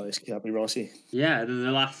 Yep. Loris Capirossi. yeah, and then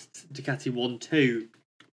the last Ducati 1-2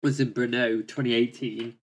 was in Brno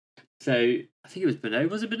 2018. So I think it was Brno.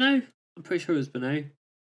 Was it Brno? I'm pretty sure it was Brno.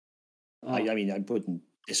 Oh, I mean, I wouldn't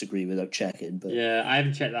disagree without checking, but yeah, I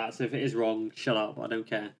haven't checked that. So if it is wrong, shut up. I don't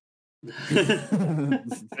care.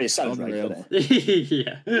 it sounds right. Unreal. Doesn't it?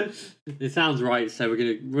 Yeah, it sounds right. So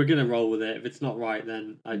we're gonna roll with it. If it's not right,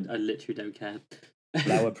 then I literally don't care. But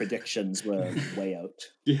our predictions were way out.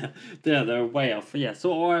 Yeah, they're way off. Yeah, so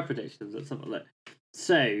what are our predictions? Let's have a look.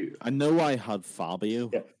 So I know I had Fabio.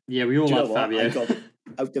 Yeah. yeah, we all Do you know had what? Fabio. I got,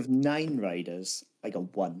 out of 9 riders, I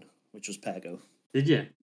got 1, which was Pego. Did you?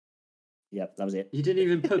 Yep, that was it. You didn't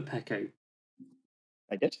even put Pecco.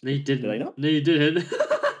 I did. No, you didn't. Did I not? No, you didn't.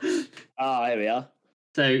 Ah, here we are.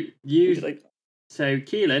 So Who did I- So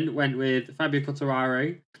Keelan went with Fabio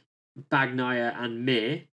Quartararo, Bagnaia, and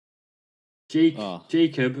Mir. Oh.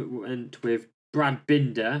 Jacob went with Brad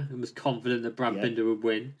Binder and was confident that Brad Yeah. Binder would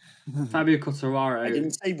win. Fabio Quartararo. I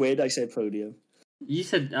didn't say win, I said podium. You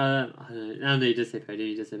said I don't know. No, you did say podium.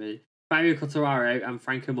 You did say podium. Fabio Quartararo and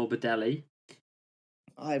Franco Morbidelli.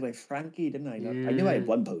 I went Frankie, didn't I? I knew I had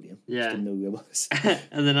 1 podium. Yeah. Just didn't know who it was.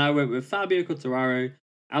 And then I went with Fabio Quartararo,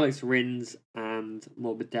 Alex Rins, and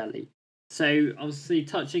Morbidelli. So obviously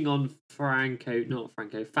touching on Fabio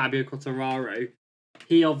Quartararo,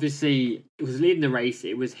 he obviously was leading the race.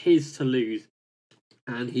 It was his to lose,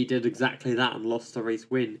 and he did exactly that and lost the race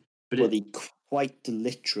win. But Well, he quite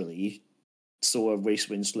literally saw a race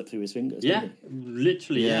win slip through his fingers. Yeah, Didn't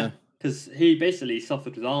literally, Yeah. because he basically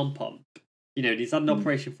suffered with arm pump. He's had an Mm.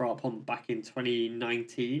 operation for arm pump back in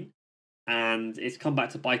 2019, and it's come back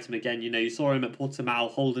to bite him again. You saw him at Portimao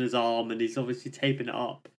holding his arm, and he's obviously taping it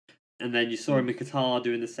up. And then you saw him in Qatar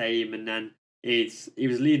doing the same, and then he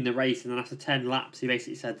was leading the race, and then after 10 laps, he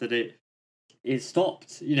basically said that it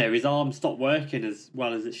stopped. His arm stopped working as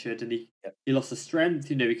well as it should, and he lost the strength.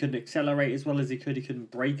 He couldn't accelerate as well as he could. He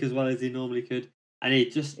couldn't brake as well as he normally could, and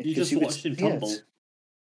you just watched him tumble.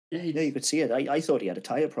 Yeah, you could see it. I thought he had a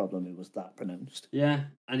tyre problem. It was that pronounced. Yeah,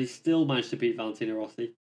 and he still managed to beat Valentino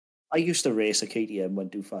Rossi. I used to race a KTM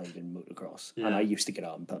 125 in motocross, and I used to get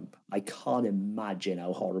arm pump. I can't imagine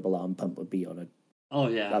how horrible arm pump would be on a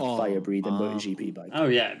fire-breathing MotoGP bike. Oh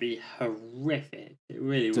yeah, it'd be horrific. It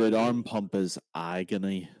really would. Dude, arm pump is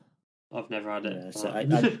agony. I've never had it.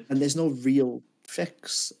 And there's no real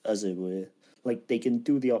fix, as it were. Like, they can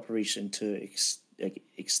do the operation to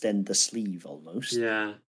extend the sleeve almost.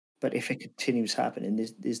 Yeah. But if it continues happening,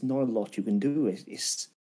 there's not a lot you can do.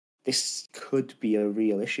 This could be a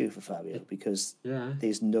real issue for Fabio because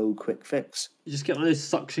there's no quick fix. You just get one of those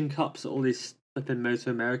suction cups that all these flipping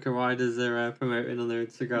Moto America riders are promoting on their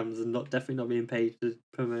Instagrams and definitely not being paid to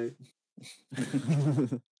promote.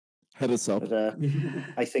 Hit us up. But,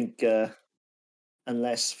 I think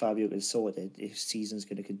unless Fabio gets sorted, his season's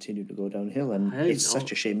going to continue to go downhill, and it's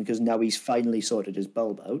such a shame because now he's finally sorted his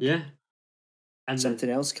bulb out. Yeah. And something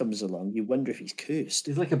else comes along, you wonder if he's cursed.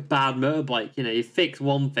 It's like a bad motorbike, you fix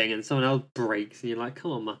one thing and someone else breaks, and you're like,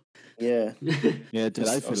 come on, man. Yeah. Yeah, dude,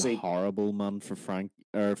 I feel horrible, man, for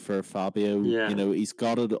Fabio. Yeah. He's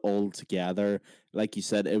got it all together. Like you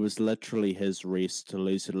said, it was literally his race to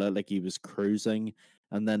lose. It looked like he was cruising,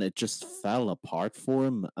 and then it just fell apart for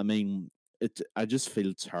him. I mean, I just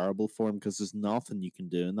feel terrible for him because there's nothing you can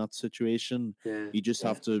do in that situation. Yeah. You just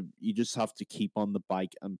have to keep on the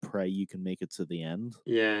bike and pray you can make it to the end.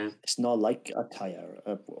 Yeah. It's not like a tire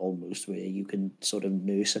almost where you can sort of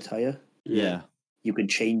nurse a tire. Yeah. You can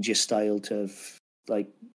change your style to like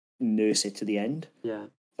nurse it to the end. Yeah.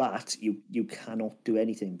 But you cannot do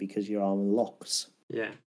anything because your arm locks. Yeah.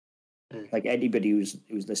 Like anybody who's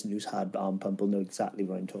listening who's had arm pump will know exactly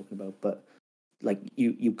what I'm talking about. But like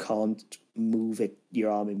you can't move your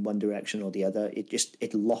arm in one direction or the other.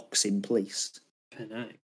 It locks in place.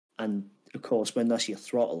 And of course, when that's your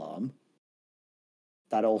throttle arm,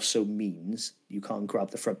 that also means you can't grab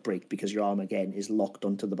the front brake because your arm again is locked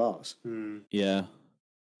onto the bars. Yeah,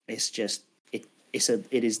 it's just it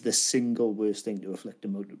is the single worst thing to afflict a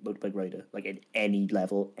motorbike rider, like at any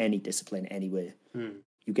level, any discipline, anywhere.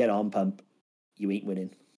 You get arm pump, you ain't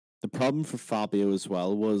winning. The problem for Fabio as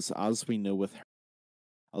well was, as we know with her,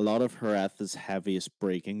 a lot of Jerez's heaviest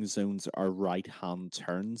braking zones are right-hand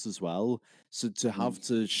turns as well. So to have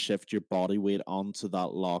to shift your body weight onto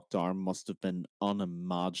that locked arm must have been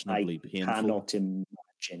unimaginably painful. I cannot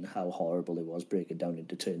imagine how horrible it was breaking down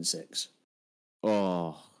into turn 6.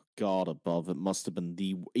 Oh, God above. It must have been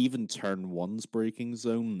even turn 1's braking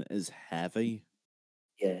zone is heavy.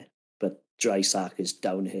 Yeah, but dry sack is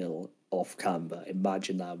downhill off camber.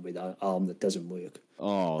 Imagine that with an arm that doesn't work.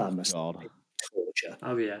 Oh, that must God. Be torture.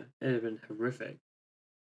 Oh, yeah. It'd have been horrific.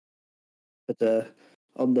 But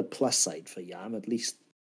on the plus side for Yam, at least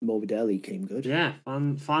Morbidelli came good. Yeah,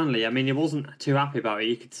 finally. I mean, he wasn't too happy about it.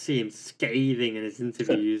 You could see him scathing in his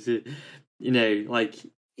interviews. Like...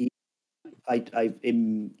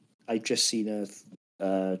 I've just seen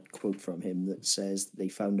a quote from him that says they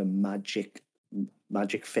found a magic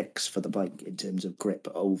fix for the bike in terms of grip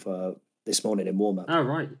over this morning in warm-up. Oh,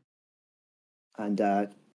 right. And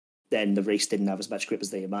then the race didn't have as much grip as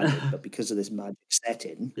they imagined, but because of this magic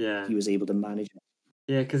setting, he was able to manage it.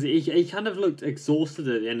 Yeah, because he kind of looked exhausted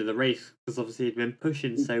at the end of the race because obviously he'd been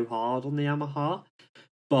pushing so hard on the Yamaha.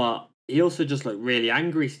 But he also just looked really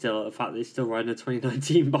angry still at the fact that he's still riding a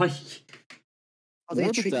 2019 bike.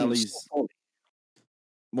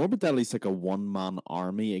 Morbidelli's like a one-man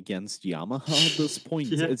army against Yamaha at this point.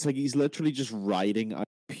 Yeah. It's like he's literally just riding out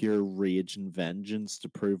pure rage and vengeance to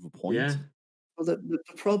prove a point. Yeah. Well, the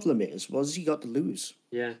problem is, what's he got to lose?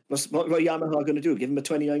 Yeah. What Yamaha going to do? Give him a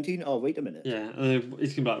 2019? Oh, wait a minute. Yeah. He's going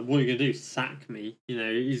to be like, what are you going to do? Sack me?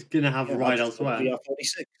 He's going to have a ride elsewhere.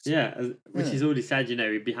 VR46. Yeah. Which he's already said,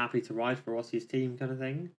 he'd be happy to ride for Rossi's team kind of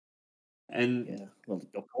thing. And yeah, well,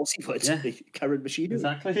 of course he would. Yeah. The current machine.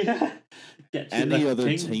 Exactly, yeah. Any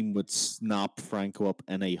other team would snap Franco up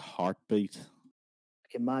in a heartbeat.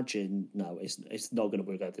 Imagine, no, it's not going to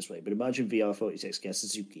work out this way, but imagine VR46 gets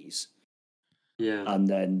Suzuki's. Yeah. And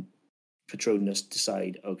then Petronas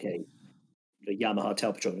decide, okay, the Yamaha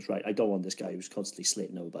tell Petronas, right, I don't want this guy who's constantly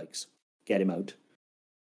slating over bikes. Get him out.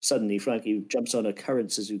 suddenly Frankie jumps on a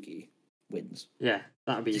current Suzuki, wins. Yeah,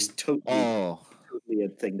 that'd be. It's totally a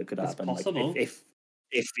thing that could That's happen. possible. Like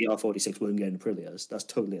if VR46 weren't getting Aprilias, that's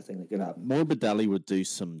totally a thing that could happen. Morbidelli would do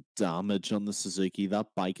some damage on the Suzuki. That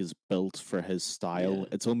bike is built for his style. Yeah.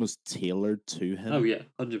 It's almost tailored to him. Oh yeah,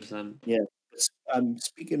 100%. Yeah.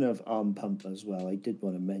 Speaking of arm pump as well, I did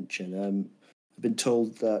want to mention. I've been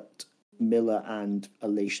told that Miller and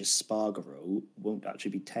Alicia Spargaro won't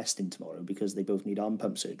actually be testing tomorrow because they both need arm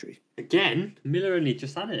pump surgery. Again, Miller only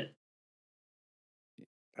just had it.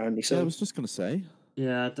 Apparently so. Yeah, I was just going to say.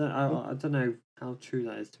 Yeah, I don't know how true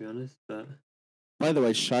that is, to be honest, but By the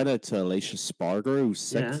way, shout out to Alicia Spargaro,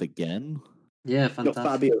 sixth again. yeah, Not fantastic.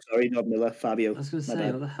 Fabio, sorry, not Miller. Fabio. I was going to my say,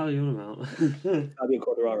 bad. what the hell are you on about? Fabio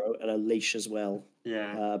Quartararo and Alicia as well.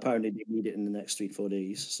 Yeah. Apparently they need it in the next 3 to 4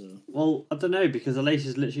 days. So Well, I don't know, because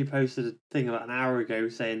Alicia's literally posted a thing about an hour ago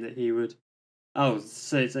saying that he would. Oh,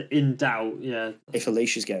 so it's in doubt, yeah. if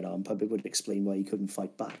Alicia's getting arm pump, it would explain why he couldn't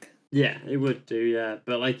fight back. Yeah, it would do, yeah.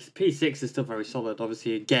 But like P6 is still very solid.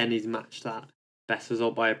 Obviously, again, he's matched that best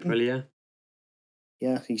result by Aprilia.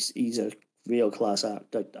 Yeah, he's a real class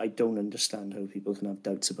act. I don't understand how people can have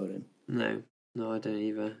doubts about him. No, I don't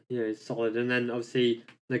either. Yeah, he's solid. And then obviously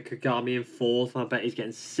the Kagami in fourth. I bet he's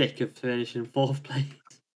getting sick of finishing fourth place.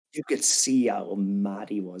 You could see how mad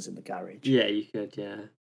he was in the garage. Yeah, you could, yeah.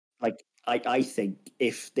 Like I think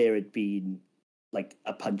if there had been like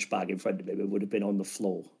a punch bag in front of him, it would have been on the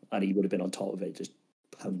floor and he would have been on top of it, just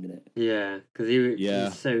pounding it. Yeah, because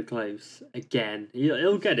he's so close. Again,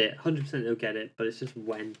 he'll get it. 100% he'll get it, but it's just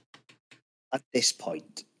when. At this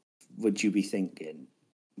point, would you be thinking,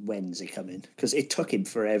 when's it coming? Because it took him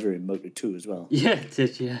forever in Moto 2 as well. Yeah, it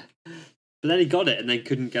did, yeah. But then he got it and then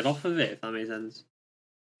couldn't get off of it, if that makes sense.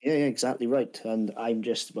 Yeah, exactly right. And I'm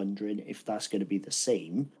just wondering if that's going to be the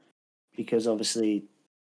same, because obviously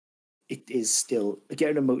it is still,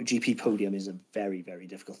 getting a MotoGP podium is a very, very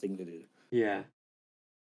difficult thing to do. Yeah.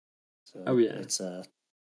 So it's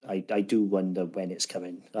I do wonder when it's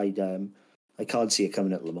coming. I can't see it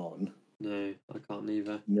coming at Le Mans. No, I can't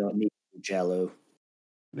either. Not Mugello.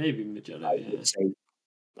 Maybe Mugello,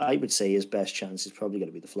 I would say his best chance is probably going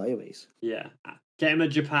to be the flyaways. Yeah. Get him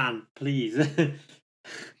at Japan, please. That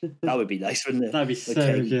would be nice, wouldn't it? That'd be so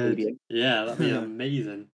good. Yeah, that'd be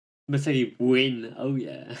amazing. Mercedes win. Oh,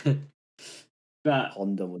 yeah. But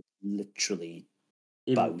Honda would literally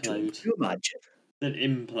bow to him. Can you imagine? Then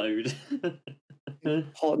implode.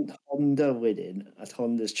 Honda winning at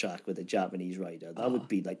Honda's track with a Japanese rider. That would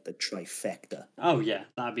be like the trifecta. Oh, yeah.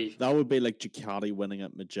 That would be like Ducati winning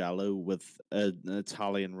at Mugello with an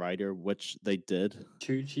Italian rider, which they did.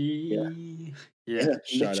 Chucci. Yeah.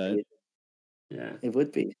 Shout out. Yeah. It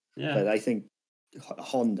would be. Yeah. But I think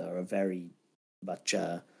Honda are very much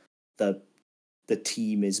the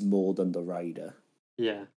team is more than the rider.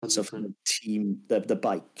 Yeah. 100%. So from the team, the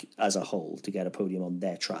bike as a whole, to get a podium on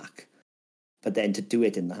their track, but then to do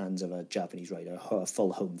it in the hands of a Japanese rider, a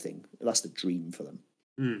full home thing, that's the dream for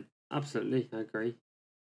them. Absolutely, I agree.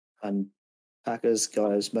 And Taka's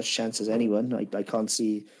got as much chance as anyone. I can't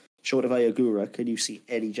see, short of Ayagura, can you see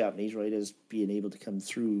any Japanese riders being able to come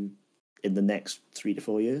through in the next 3 to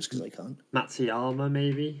 4 years? Because I can't. Matsuyama,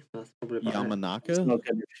 maybe. That's probably about Yamanaka.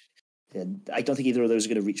 I don't think either of those are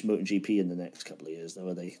going to reach MotoGP in the next couple of years, though,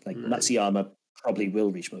 are they? Like Matsuyama probably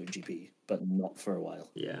will reach MotoGP, but not for a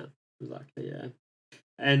while. Yeah, exactly. Yeah,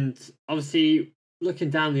 and obviously looking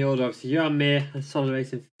down the order, obviously Johan Mir and solid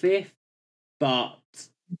race in fifth, but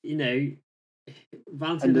you know,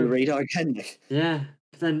 Valentino under the radar again. Yeah,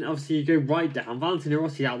 but then obviously you go right down. Valentino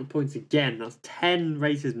Rossi out of the points again. That's 10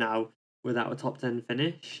 races now without a top 10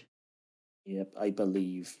 finish. Yep, I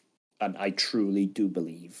believe, and I truly do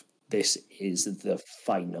believe, this is the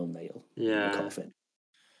final nail in the coffin.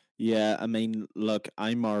 Yeah, I mean, look,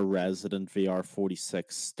 I'm our resident VR46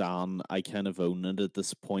 stan. I kind of own it at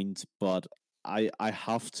this point, but I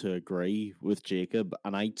have to agree with Jacob,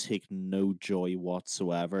 and I take no joy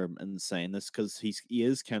whatsoever in saying this because he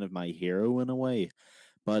is kind of my hero in a way.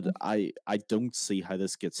 But I don't see how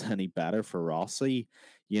this gets any better for Rossi.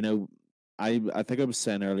 You know, I think I was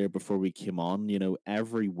saying earlier before we came on, you know,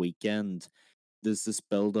 every weekend there's this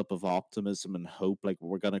buildup of optimism and hope, like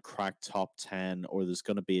we're going to crack top 10 or there's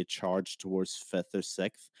going to be a charge towards 5th or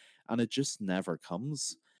 6th, and it just never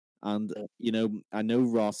comes. And, you know, I know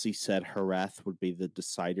Rossi said Jerez would be the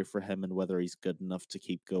decider for him and whether he's good enough to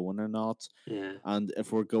keep going or not. Yeah. And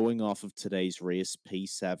if we're going off of today's race,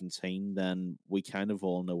 P17, then we kind of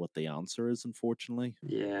all know what the answer is, unfortunately.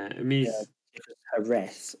 Yeah, I mean...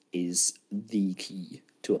 Jerez is the key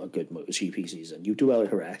to a good MotoGP season. You do well at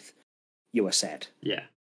Jerez, you are set. Yeah.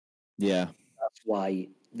 Yeah. That's why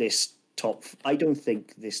this I don't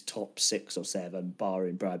think this top 6 or 7,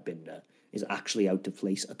 barring Brad Binder, is actually out of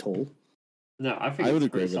place at all. No, I think I would it's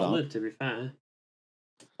agree pretty with solid, to be fair.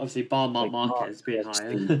 Obviously, bar Mark Like, Marquez being Marquez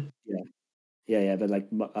higher. being- Yeah, but like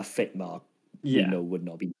a fit Mark, we Yeah, know would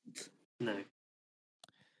not be. no.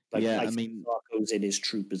 Like, Yeah, I I think mean- Marco's in his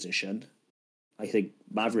true position. I think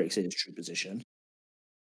Maverick's in his true position.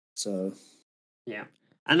 So, Yeah.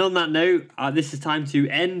 And on that note, this is time to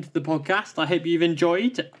end the podcast. I hope you've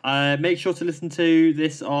enjoyed. Make sure to listen to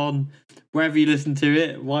this on wherever you listen to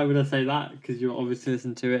it. Why would I say that? Because you obviously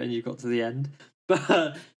listened to it and you got to the end.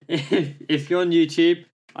 But if you're on YouTube,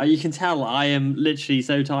 you can tell I am literally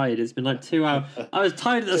so tired. It's been like 2 hours. I was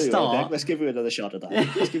tired at the Tell you what, Nick, start. let's give you another shot at that.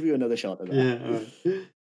 Let's give you another shot at that. Yeah. All right.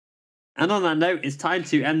 And on that note, it's time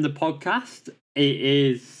to end the podcast. It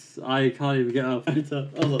is. I can't even get up.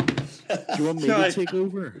 Hold on. Do you want me Try. to take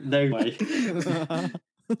over? No way.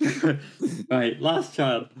 Right, last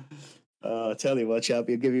child. Tell you what, champ,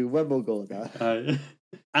 you'll give you one more go at that.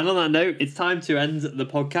 And on that note, it's time to end the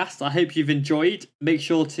podcast. I hope you've enjoyed. Make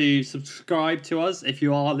sure to subscribe to us if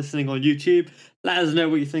you are listening on YouTube. Let us know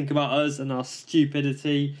what you think about us and our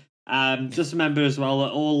stupidity. Just remember as well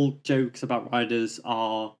that all jokes about riders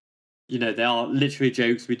are, they are literally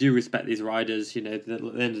jokes. We do respect these riders. At the end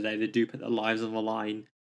of the day, they do put their lives on the line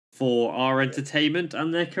for our entertainment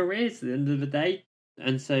and their careers at the end of the day.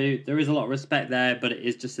 And so there is a lot of respect there, but it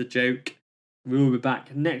is just a joke. We will be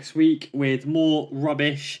back next week with more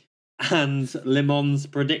rubbish and Le Mans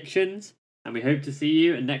predictions. And we hope to see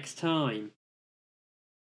you next time.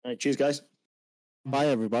 All right, cheers, guys. Bye,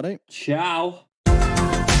 everybody. Ciao.